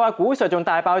冇錯啊，古 Sir 仲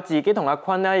大爆自己同阿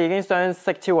坤已經相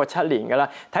識超過7年㗎啦，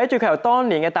睇住佢由當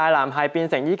年嘅大男孩變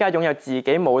成依家擁有自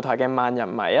己舞台嘅萬人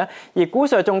迷啊！而古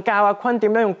Sir 仲教阿坤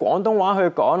點樣用廣東話去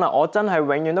講啦，我真係永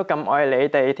遠都咁愛你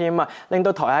哋添啊，令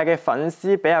到台下嘅粉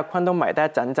絲俾阿坤都迷得一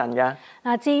陣陣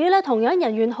㗎。至於同樣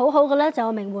人緣好好嘅就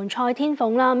有名媛蔡天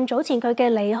鳳啦，早前佢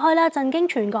嘅離開震驚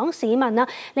全港市民啦，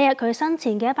呢日佢生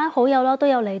前嘅一班好友都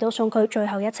有嚟到送佢最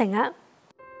後一程啊！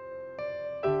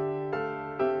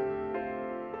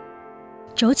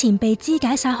早前被肢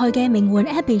解殺害嘅名媛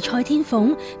Abby 蔡天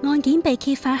鳳案件被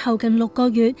揭發後近6個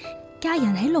月，家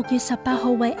人喺6月18號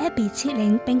為 Abby 設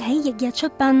靈，並喺翌日出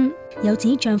殯。有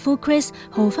指丈夫 Chris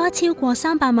豪花超過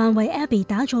300萬為 Abby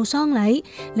打造喪禮，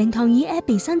靈堂以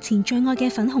Abby 生前最愛嘅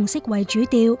粉紅色為主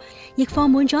調，亦放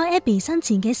滿咗 Abby 生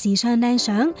前嘅時尚靚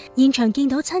相。現場見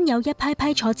到親友一批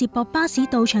批坐接駁巴士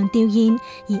到場吊唁，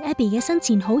而 Abby 嘅生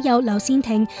前好友劉善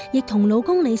婷亦同老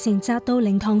公李成澤到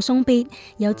靈堂送別。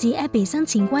有指 Abby 生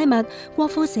前閨蜜郭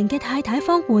富城嘅太太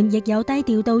方媛亦有低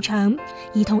調到場，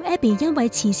而同 Abby 因為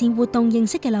慈善活動認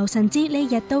識嘅劉晨芝呢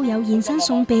日都有現身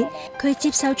送別。佢接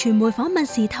受傳媒訪問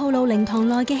時透露靈堂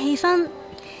內嘅氣氛。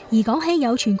而講起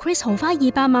有傳 Chris 豪花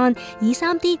200萬以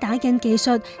 3D 打印技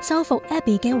術修復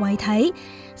Abby 嘅遺體，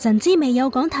神之未有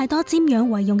講太多瞻仰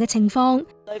遺容嘅情況。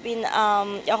裏邊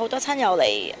有好多親友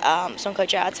嚟送佢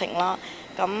最後一程啦，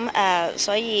咁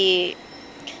所以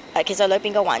其實裏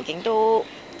邊嘅環境都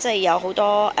即係有好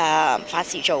多法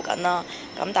事做緊啦，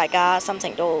咁大家心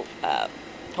情都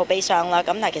好悲傷啦，咁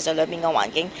但係其實裏面嘅環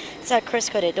境，即係 Chris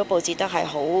佢哋都佈置得係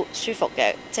好舒服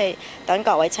嘅，即係等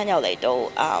各位親友嚟到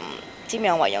瞻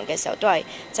仰遺容嘅時候，都係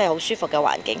即係好舒服嘅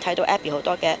環境，睇到 Abby 好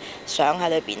多嘅相喺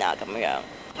裏邊啊咁樣。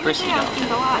Chris 有見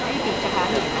到啊 Abby 最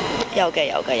後一面？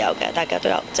有嘅，大家都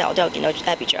有，即係我都有見到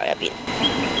Abby 最後一邊。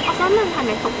我想問係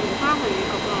咪復原翻佢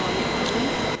嗰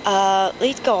個？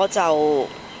呢個就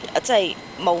即係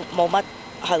冇乜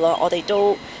係咯，我哋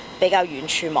都比較遠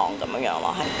處望咁樣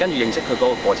咯，係。跟住認識佢嗰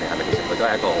個過程係咪其實佢都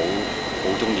係一個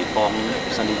好中意幫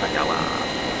身邊朋友啊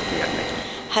嘅人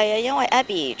嚟？係啊，因為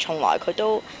Abby 從來佢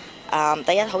都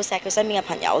第一好錫佢身邊嘅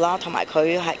朋友啦，同埋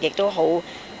佢係亦都好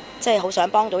即係好想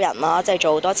幫到人啦，即係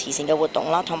做好多慈善嘅活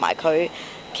動啦，同埋佢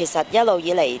其實一路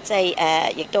以嚟即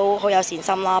係亦都好有善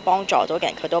心啦，幫助到嘅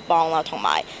人佢都幫啦，同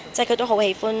埋即係佢都好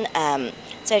喜歡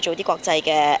即係做啲國際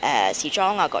嘅時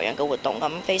裝啊各樣嘅活動，咁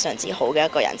非常之好嘅一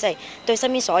個人，即係對身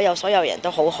邊所有人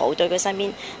都好好，對佢身邊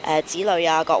子女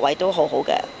啊各位都好好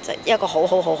嘅，即係一個好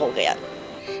嘅人。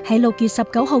喺6月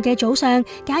19號嘅早上，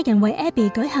家人為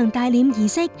Abby 舉行大殮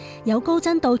儀式，有高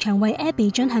僧到場為 Abby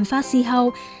進行法事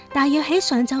後，大約喺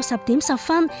上晝10點10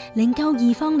分，靈柩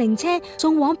移放靈車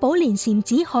送往寶蓮禪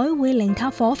寺海會靈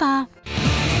塔火化。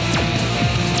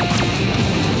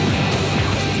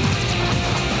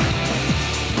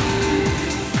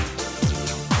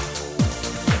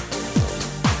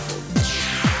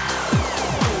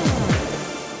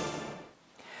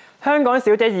香港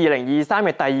小姐2023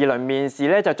嘅第2輪面試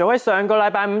咧，就早喺上個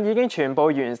禮拜五已經全部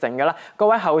完成㗎啦。各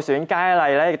位候選佳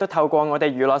麗咧，亦都透過我哋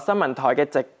娛樂新聞台嘅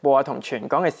直播啊，同全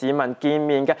港嘅市民見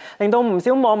面嘅，令到唔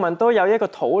少網民都有一個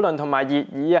討論同埋熱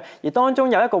議啊。而當中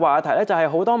有一個話題咧，就係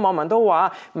好多網民都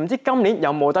話唔知今年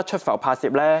有冇得出埠拍攝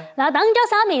呢？嗱，等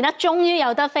咗3年啦，終於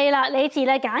有得飛啦！呢次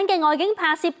咧揀嘅外景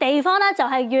拍攝地方咧就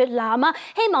係越南啊，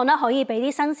希望咧可以俾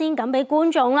啲新鮮感俾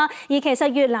觀眾啦。而其實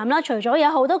越南啦，除咗有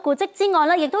好多古蹟之外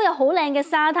咧，亦都有好靚嘅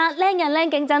沙灘，靚人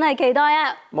靚景，真係期待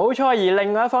啊！冇錯，而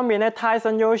另外一方面咧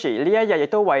，Tyson Yoshi 呢一日亦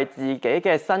都為自己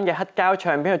嘅新嘅黑膠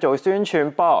唱片去做宣傳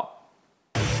噃。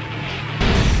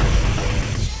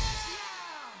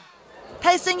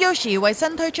Tyson Yoshi 為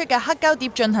新推出嘅黑膠碟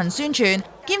進行宣傳，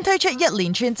兼推出一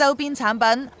連串周邊產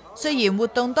品。雖然活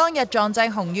動當日撞正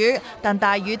紅雨，但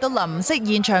大雨都淋唔熄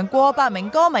現場過百名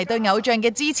歌迷對偶像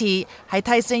嘅支持。喺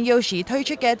Tyson Yoshi 推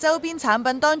出嘅周邊產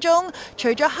品當中，除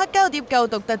咗黑膠碟夠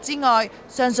獨特之外，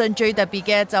相信最特別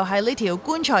嘅就係呢條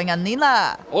棺材銀鏈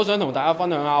啦。我想同大家分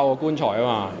享下我個棺材啊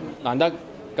嘛，難得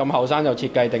咁後生就設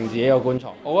計定自己個棺材。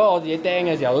我覺得我自己釘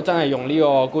嘅時候都真係用呢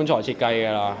個棺材設計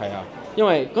㗎啦，係啊，因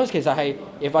為嗰時其實係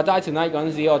If I Die Tonight嗰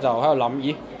陣時，我就喺度諗，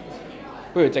咦？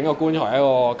不如整個棺材喺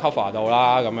個 cover 度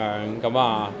啦，咁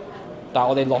啊！但係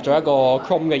我哋落咗一個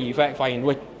chrome 嘅 effect， 發現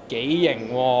喂幾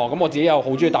型喎！咁我自己又好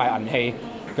中意大銀器，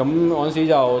咁嗰陣時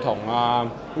就同阿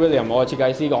William 我嘅設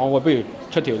計師講，喂，不如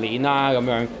出條鏈啦咁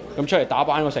樣，咁出嚟打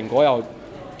版個成果又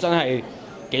真係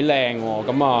幾靚喎！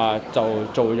咁啊就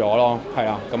做咗咯，係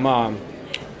啊，咁啊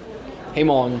希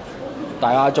望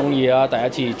大家中意啦，第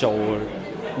一次做呢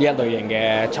一類型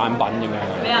嘅產品咁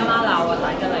樣。俾阿媽鬧啊，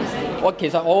大吉利是！其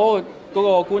實我嗰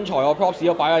個棺材我 props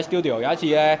都擺喺 studio， 有一次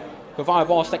咧，佢翻去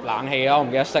幫我熄冷氣啦，我唔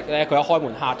記得熄咧，佢一開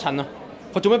門嚇親咯。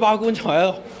佢做咩擺喺棺材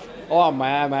啊？我話唔係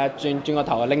啊，轉個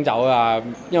頭就拎走啊，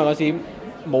因為嗰時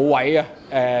冇位啊，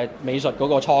美術嗰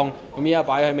個倉，咁依家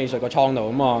擺喺美術個倉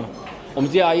度咁啊，我唔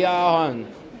知啊，依家可能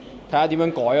睇下點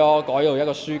樣改咯，改到一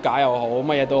個書架又好，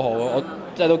乜嘢都好，我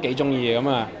真係都幾中意嘅咁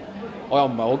啊。我又唔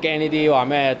係好驚呢啲話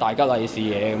咩大吉利是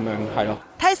嘢咁樣，係咯。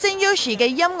Tyson Yoshi 嘅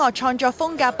音樂創作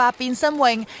風格百變新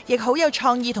穎，亦好有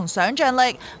創意同想像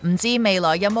力。唔知未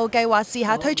來有冇計劃試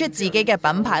下推出自己嘅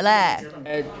品牌呢？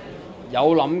有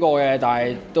諗過嘅，但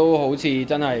係都好似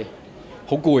真係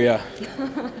好攰啊，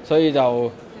所以就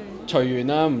隨緣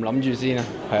啦，唔諗住先啊。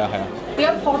係啊係啊。點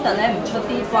解 Porter 咧唔出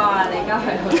啲花？你而家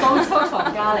係佢當收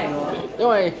藏家嚟喎。因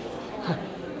為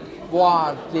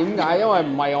哇，點解？因為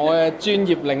唔係我嘅專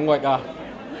業領域啊。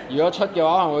如果出嘅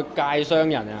話，可能會介傷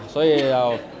人啊，所以就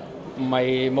唔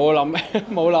係冇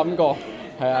諗過，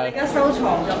係啊。你而家收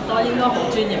藏咁多，應該好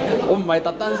專業嘅。我唔係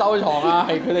特登收藏啊，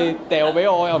係佢哋掉俾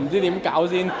我，又唔知點搞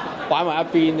先擺埋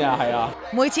一邊啊，係啊。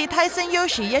每次 Tyson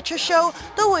Yoshi 一出 show，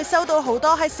 都會收到好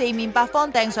多喺四面八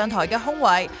方掟上台嘅胸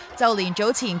圍，就連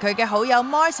早前佢嘅好友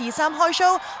Mars 23開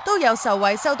show 都有受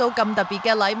惠收到咁特別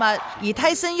嘅禮物，而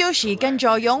Tyson Yoshi 更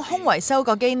坐擁胸圍收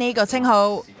割機呢個稱號。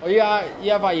我依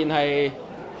家發現係。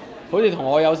好似同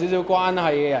我有少少關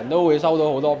係嘅人都會收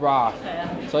到好多 bra，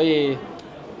 所以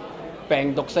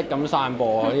病毒式咁散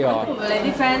播啊呢個。會唔會你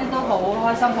啲 friend 都好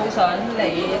開心，好想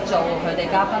你做佢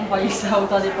哋嘉賓，可以收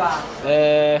多啲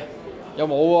bra？又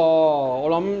冇喎，我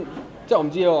諗即係我唔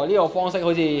知喎，呢個方式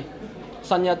好似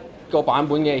新一個版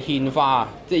本嘅獻花，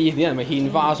即係以前啲人咪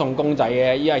獻花送公仔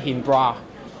嘅，依家係獻 bra，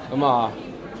 咁啊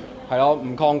係咯，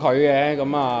唔抗拒嘅，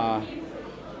咁啊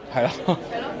係咯。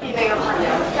見你嘅朋友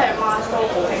即係 Mars 都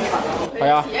好興奮，係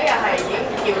啊，前一日係已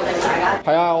經叫定大家。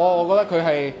係啊，我覺得佢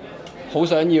係好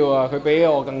想要啊，佢比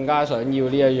我更加想要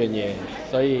呢一樣嘢，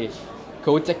所以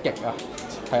佢好積極啊。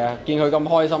係啊，見佢咁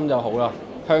開心就好啦。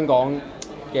香港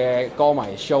嘅歌迷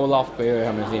show love 俾佢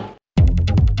係咪先？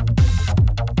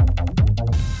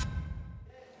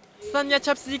新一輯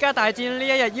《私家大戰》呢一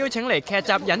日邀請嚟劇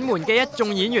集《隱瞞》嘅一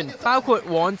眾演員，包括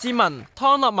黃智雯、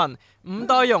湯樂文、伍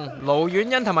代容、盧婉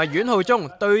欣同埋阮浩中，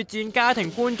對戰家庭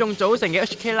觀眾組成嘅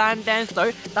HK Line Dance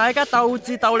隊，大家鬥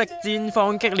智鬥力，戰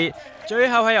況激烈，最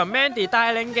後係由 Mandy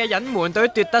帶領嘅隱瞞隊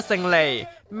奪得勝利。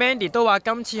Mandy 都話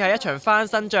今次係一場翻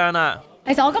身仗啊！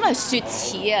其實我今日雪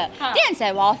恥啊！啲人成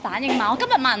日話我反應慢，我今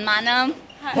日慢唔慢啊？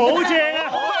好正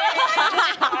啊！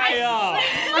係啊！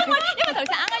因為頭先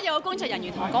啱啱有個工作人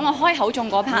員同我講，我開口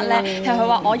中嗰 part 咧，係佢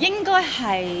話我應該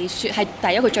係雪係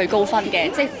第一個最高分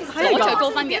嘅，即係攞最高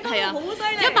分嘅，係啊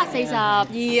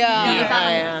，142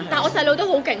分。但係我細佬都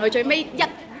好勁，佢最尾一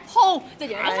鋪就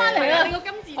贏翻嚟啦！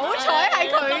好彩係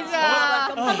佢咋，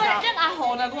係咪一額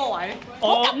汗啊嗰個位？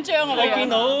好緊張啊！我見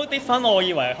到啲分，我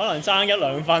以為可能爭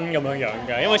1-2分咁樣樣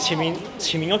嘅，因為前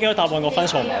面嗰幾個答案個分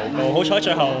數唔係好高，好彩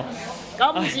最後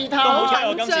金字塔，好彩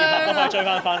有金字塔，我快追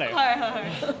翻嚟。係，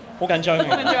好緊張嘅。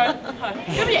好緊張，係。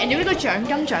咁贏咗呢個獎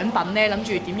金獎品咧，諗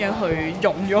住點樣去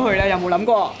用咗佢咧？有冇諗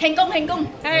過？慶功，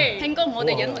慶功！我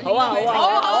哋引好啊，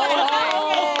好。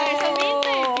順便即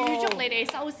係預祝你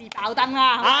哋收視爆燈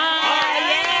啦！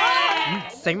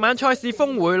成晚賽事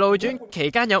峰迴路轉，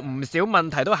期間有唔少問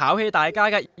題都考起大家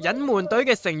嘅，隱瞞隊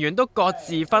嘅成員都各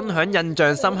自分享印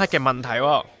象深刻嘅問題。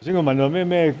頭先佢問我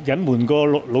咩隱瞞個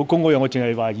老公嗰樣，我淨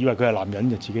係話以為佢係男人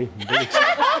就自己唔俾你知。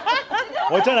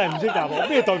我真係唔識答我，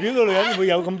咩代表到女人會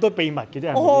有咁多秘密嘅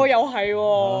啫？哦，又係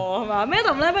喎，係嘛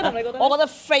？Madam 咧，Madam 你覺得？我覺得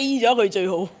飛咗佢最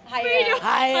好。係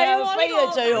啊，飛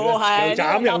咗最好，係。又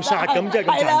斬又殺咁，即係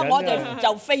咁殘忍。係啦，我哋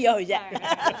就飛咗佢啫。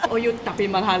我要特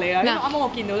別問下你啦，因為啱啱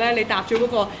我見到咧，你答咗嗰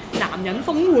個男人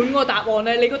風碗嗰個答案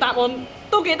咧，你個答案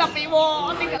都幾特別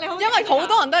喎。點解你好？因為好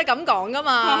多人都係咁講噶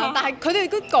嘛，但係佢哋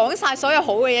都講晒所有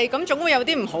好嘅嘢，咁總會有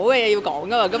啲唔好嘅嘢要講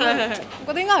噶嘛。咁樣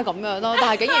覺得應該係咁樣咯，但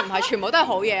係竟然唔係，全部都係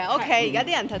好嘢。OK， 而家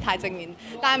啲人就太正面，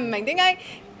但係唔明點解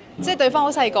即係對方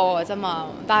好細個嘅啫嘛，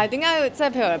但係點解即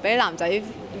係譬如俾男仔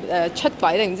出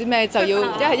軌定唔知咩就要一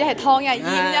係湯一係煙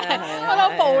一係覺得好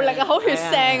暴力啊，好血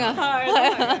腥啊，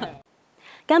係啊。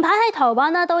近排喺台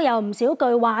灣啦，都有唔少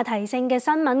具話題性嘅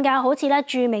新聞㗎，好似咧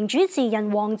著名主持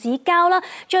人黃子佼啦，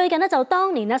最近咧就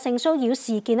當年咧性騷擾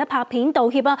事件咧拍片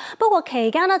道歉啊，不過期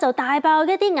間咧就大爆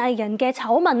一啲藝人嘅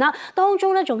醜聞啦，當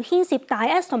中咧仲牽涉大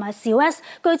S 同埋小 S，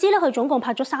 據知咧佢總共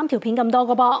拍咗3條片咁多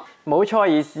個噃。冇錯，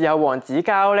而事後黃子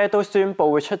佼咧都宣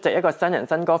布會出席一個新人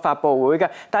新歌發佈會嘅，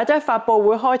但係喺發佈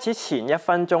會開始前1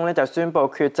分鐘咧就宣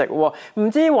布缺席喎，唔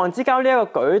知黃子佼呢一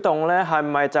個舉動咧係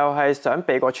咪就係想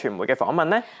避過傳媒嘅訪問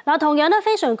呢？嗱，同樣咧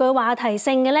非常具話題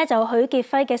性嘅咧，就許傑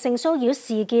輝嘅性騷擾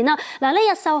事件啦。嗱，呢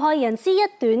日受害人之一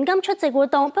短金出席活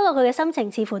動，不過佢嘅心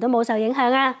情似乎都冇受影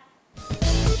響啊。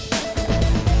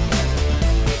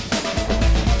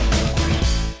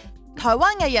台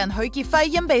灣藝人許傑輝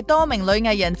因被多名女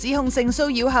藝人指控性騷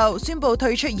擾後，宣布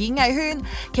退出演藝圈。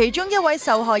其中一位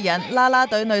受害人啦啦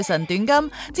隊女神短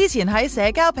金，之前喺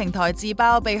社交平台自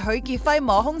爆被許傑輝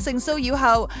摸胸性騷擾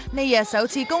後，呢日首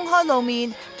次公開露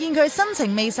面，見佢心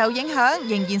情未受影響，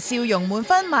仍然笑容滿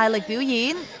分，賣力表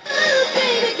演。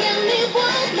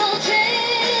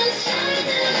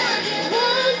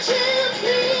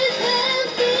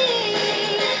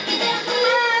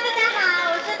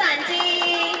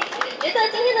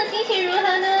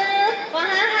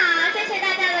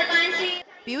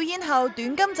表演後，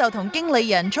短金就同經理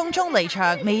人匆匆離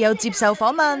場，未有接受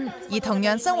訪問。而同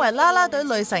樣身為啦啦隊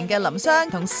女神嘅林湘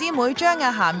同師妹張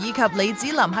雅涵以及李子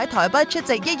琳喺台北出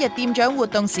席一日店長活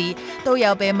動時，都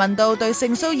有被問到對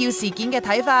性騷擾事件嘅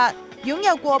睇法。擁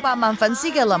有過百萬粉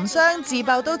絲嘅林湘自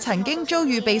爆都曾經遭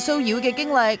遇被騷擾嘅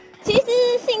經歷。其實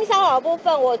性騷擾部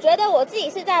分，我覺得我自己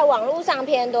是在網絡上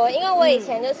偏多，因為我以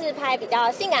前就是拍比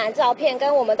較性感的照片，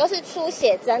跟我們都是出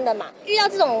寫真的嘛。遇到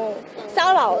這種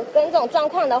騷擾跟這種狀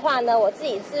況的話呢，我自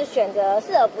己是選擇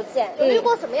視而不見。有遇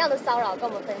過什麼樣的騷擾，跟我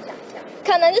們分享一下？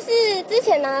可能就是之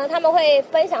前呢，他們會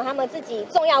分享他們自己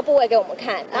重要部位給我們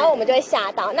看，然後我們就會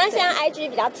嚇到。那現在 IG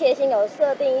比較貼心，有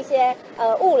設定一些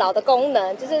勿擾的功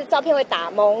能，就是照片會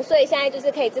打蒙，所以現在就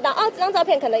是可以知道哦，這張照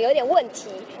片可能有點問題，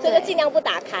所以就盡量不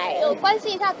打開。有關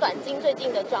心一下短金最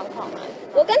近的狀況嗎？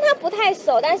我跟他不太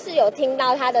熟，但是有聽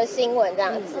到他的新聞這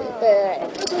樣子。對，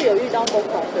就是有遇到瘋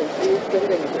狂粉絲跟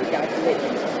着你回家之類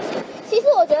的。其實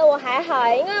我覺得我還好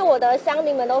因為我的鄉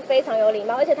民們都非常有禮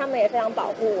貌，而且他們也非常保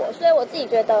護我，所以我自己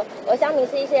覺得我鄉民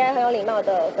是一些很有禮貌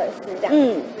的粉絲這樣。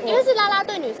因為是啦啦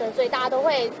隊女神，所以大家都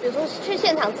會，比如說去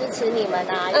現場支持你們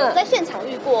啊。有在現場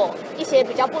遇過一些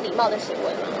比較不禮貌的行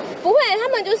為嗎？不會，他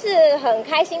們就是很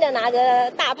開心的拿着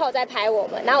大炮在拍我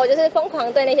們，然後我就是瘋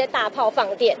狂對那些大炮放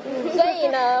電，所以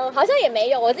呢，好像也沒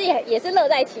有，我自己也是樂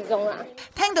在其中啦。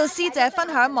聽到師姐分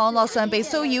享網絡上被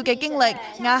騷擾嘅經歷，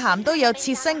雅涵都有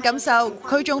切身感受。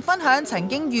佢仲分享曾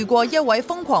經遇過一位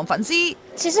瘋狂粉絲，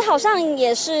其實好像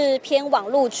也是偏網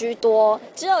絡居多，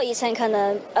只有以前可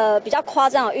能比較誇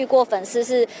張有遇過粉絲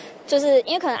是，就是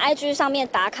因為可能 IG 上面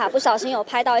打卡不小心有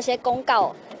拍到一些公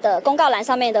告欄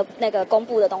上面的那個公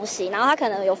布的東西，然後他可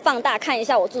能有放大看一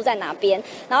下我住在哪邊，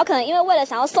然後可能因為為了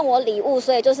想要送我禮物，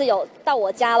所以就是有到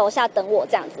我家樓下等我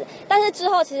這樣子。但是之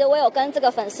後其實我有跟這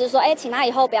個粉絲說，請他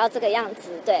以後不要這個樣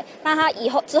子，對，那他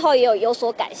之後也有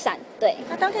所改善，對。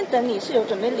他當天等你是有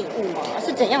準備禮物嗎？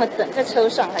是怎樣的等？在車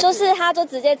上還是？就是他就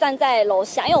直接站在樓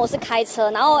下，因為我是開車，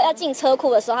然後要進車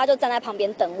庫的時候，他就站在旁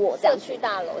邊等我，這樣。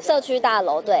社區大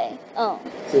樓，對，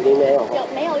子琳沒有？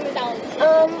沒有遇到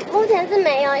你？目前是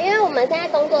沒有。因為我們現在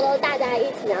工作都是大家一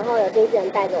起，然後有經紀人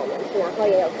帶着我們去，然後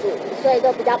也有助理，所以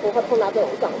就比較不會碰到這種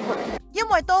狀況。因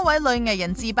為多位女藝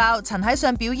人自爆曾喺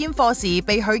上表演課時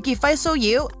被許傑輝騷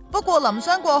擾，不過林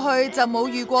湘過去就冇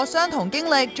遇過相同經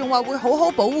歷，仲話會好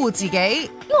好保護自己。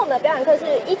因為我們的表演課是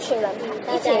一群人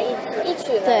排，一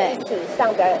群人一起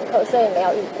上表演課，所以沒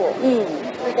有遇過。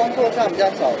在工作上比較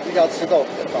少遇到吃豆腐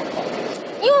的狀況。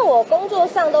因為我工作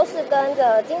上都是跟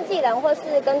着經紀人或是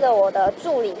跟着我的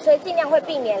助理，所以盡量會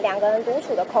避免兩個人獨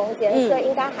處的空間，所以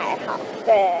應該還好。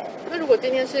對。那如果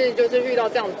今天是就是遇到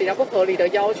這樣比較不合理的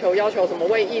要求什麼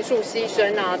為藝術犧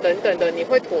牲啊等等的，你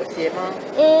會妥協嗎？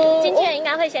經紀人應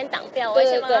該會先擋掉，我會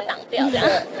先幫他擋掉這樣。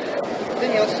所以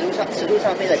你有尺度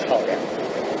上面的考量。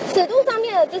尺度上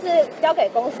面的就是交給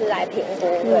公司來評估，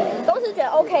對，公司覺得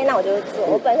OK，那我就做。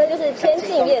我本身就是偏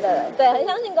敬業的人，對，很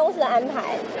相信公司的安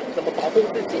排。怎麼保護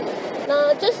自己？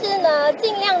就是呢，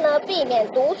盡量呢避免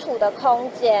獨處的空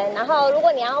間。然後，如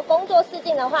果你要工作試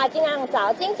鏡的話，盡量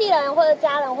找經紀人或者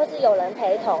家人或是有人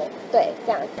陪同，對，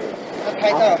這樣子。那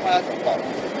拍照的話要怎麼保護？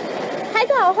拍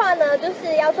照的話呢，就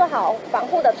是要做好防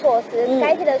護的措施，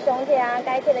該貼的胸貼啊，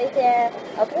該貼的一些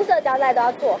膚色膠帶都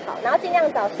要做好，然後盡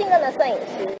量找信任的攝影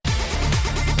師。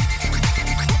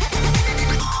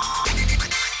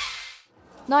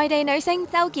內地女星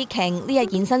周潔瓊呢日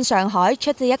現身上海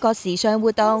出席一個時尚活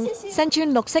動，身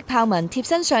穿綠色豹紋貼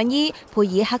身上衣，配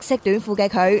以黑色短褲嘅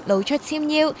佢露出纖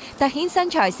腰，凸顯身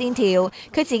材線條。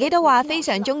佢自己都話非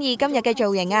常中意今日嘅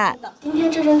造型啊！今天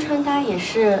這身穿搭也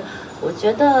是，我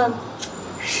覺得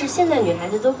是現在女孩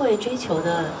子都會追求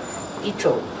的一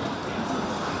種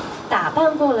打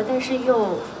扮過了，但是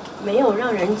又沒有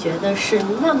讓人覺得是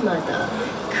那麼的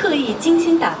刻意精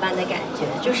心打扮的感覺，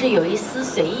就是有一絲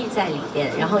隨意在裡邊，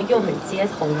然後又很街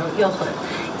頭，然後又很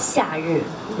夏日。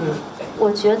我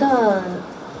覺得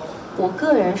我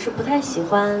個人是不太喜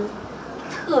歡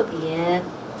特別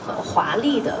華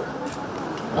麗的，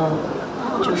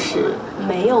就是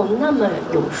沒有那麼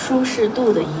有舒適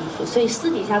度的衣服，所以私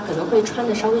底下可能會穿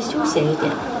得稍微休閒一點。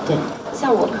對，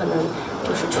像我可能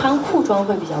就是穿褲裝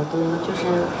會比較多，就是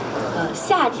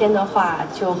夏天的話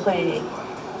就會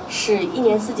是一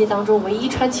年四季當中唯一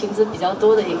穿裙子比較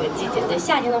多的一個季節。對，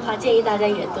夏天的話建議大家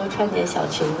也多穿點小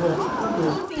裙子。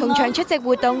同場出席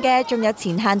活動嘅仲有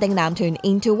前限定男團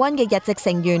Into One 嘅日籍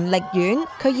成員力丸，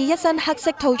佢以一身黑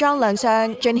色套裝亮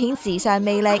相，盡顯時尚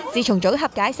魅力。自從組合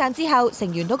解散之後，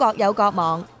成員都各有各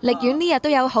忙。力丸呢日都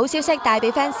有好消息帶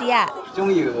俾 fans 啊！終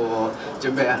於我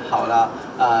準備好了，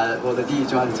我的第一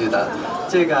專輯的，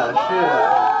這個是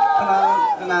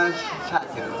剛剛夏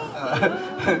天了，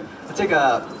這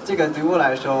個對我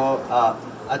來說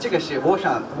這個是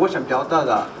我想表達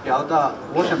的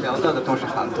東西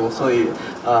很多，所以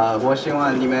我希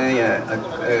望你們也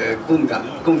共感，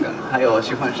還有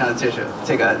喜歡上這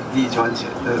個第一專輯，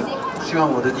希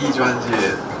望我的第一專輯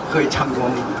可以成功，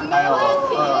還有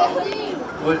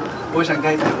我想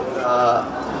改變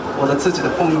我的自己的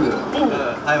風格，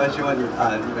還有希望你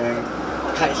們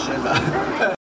開心的。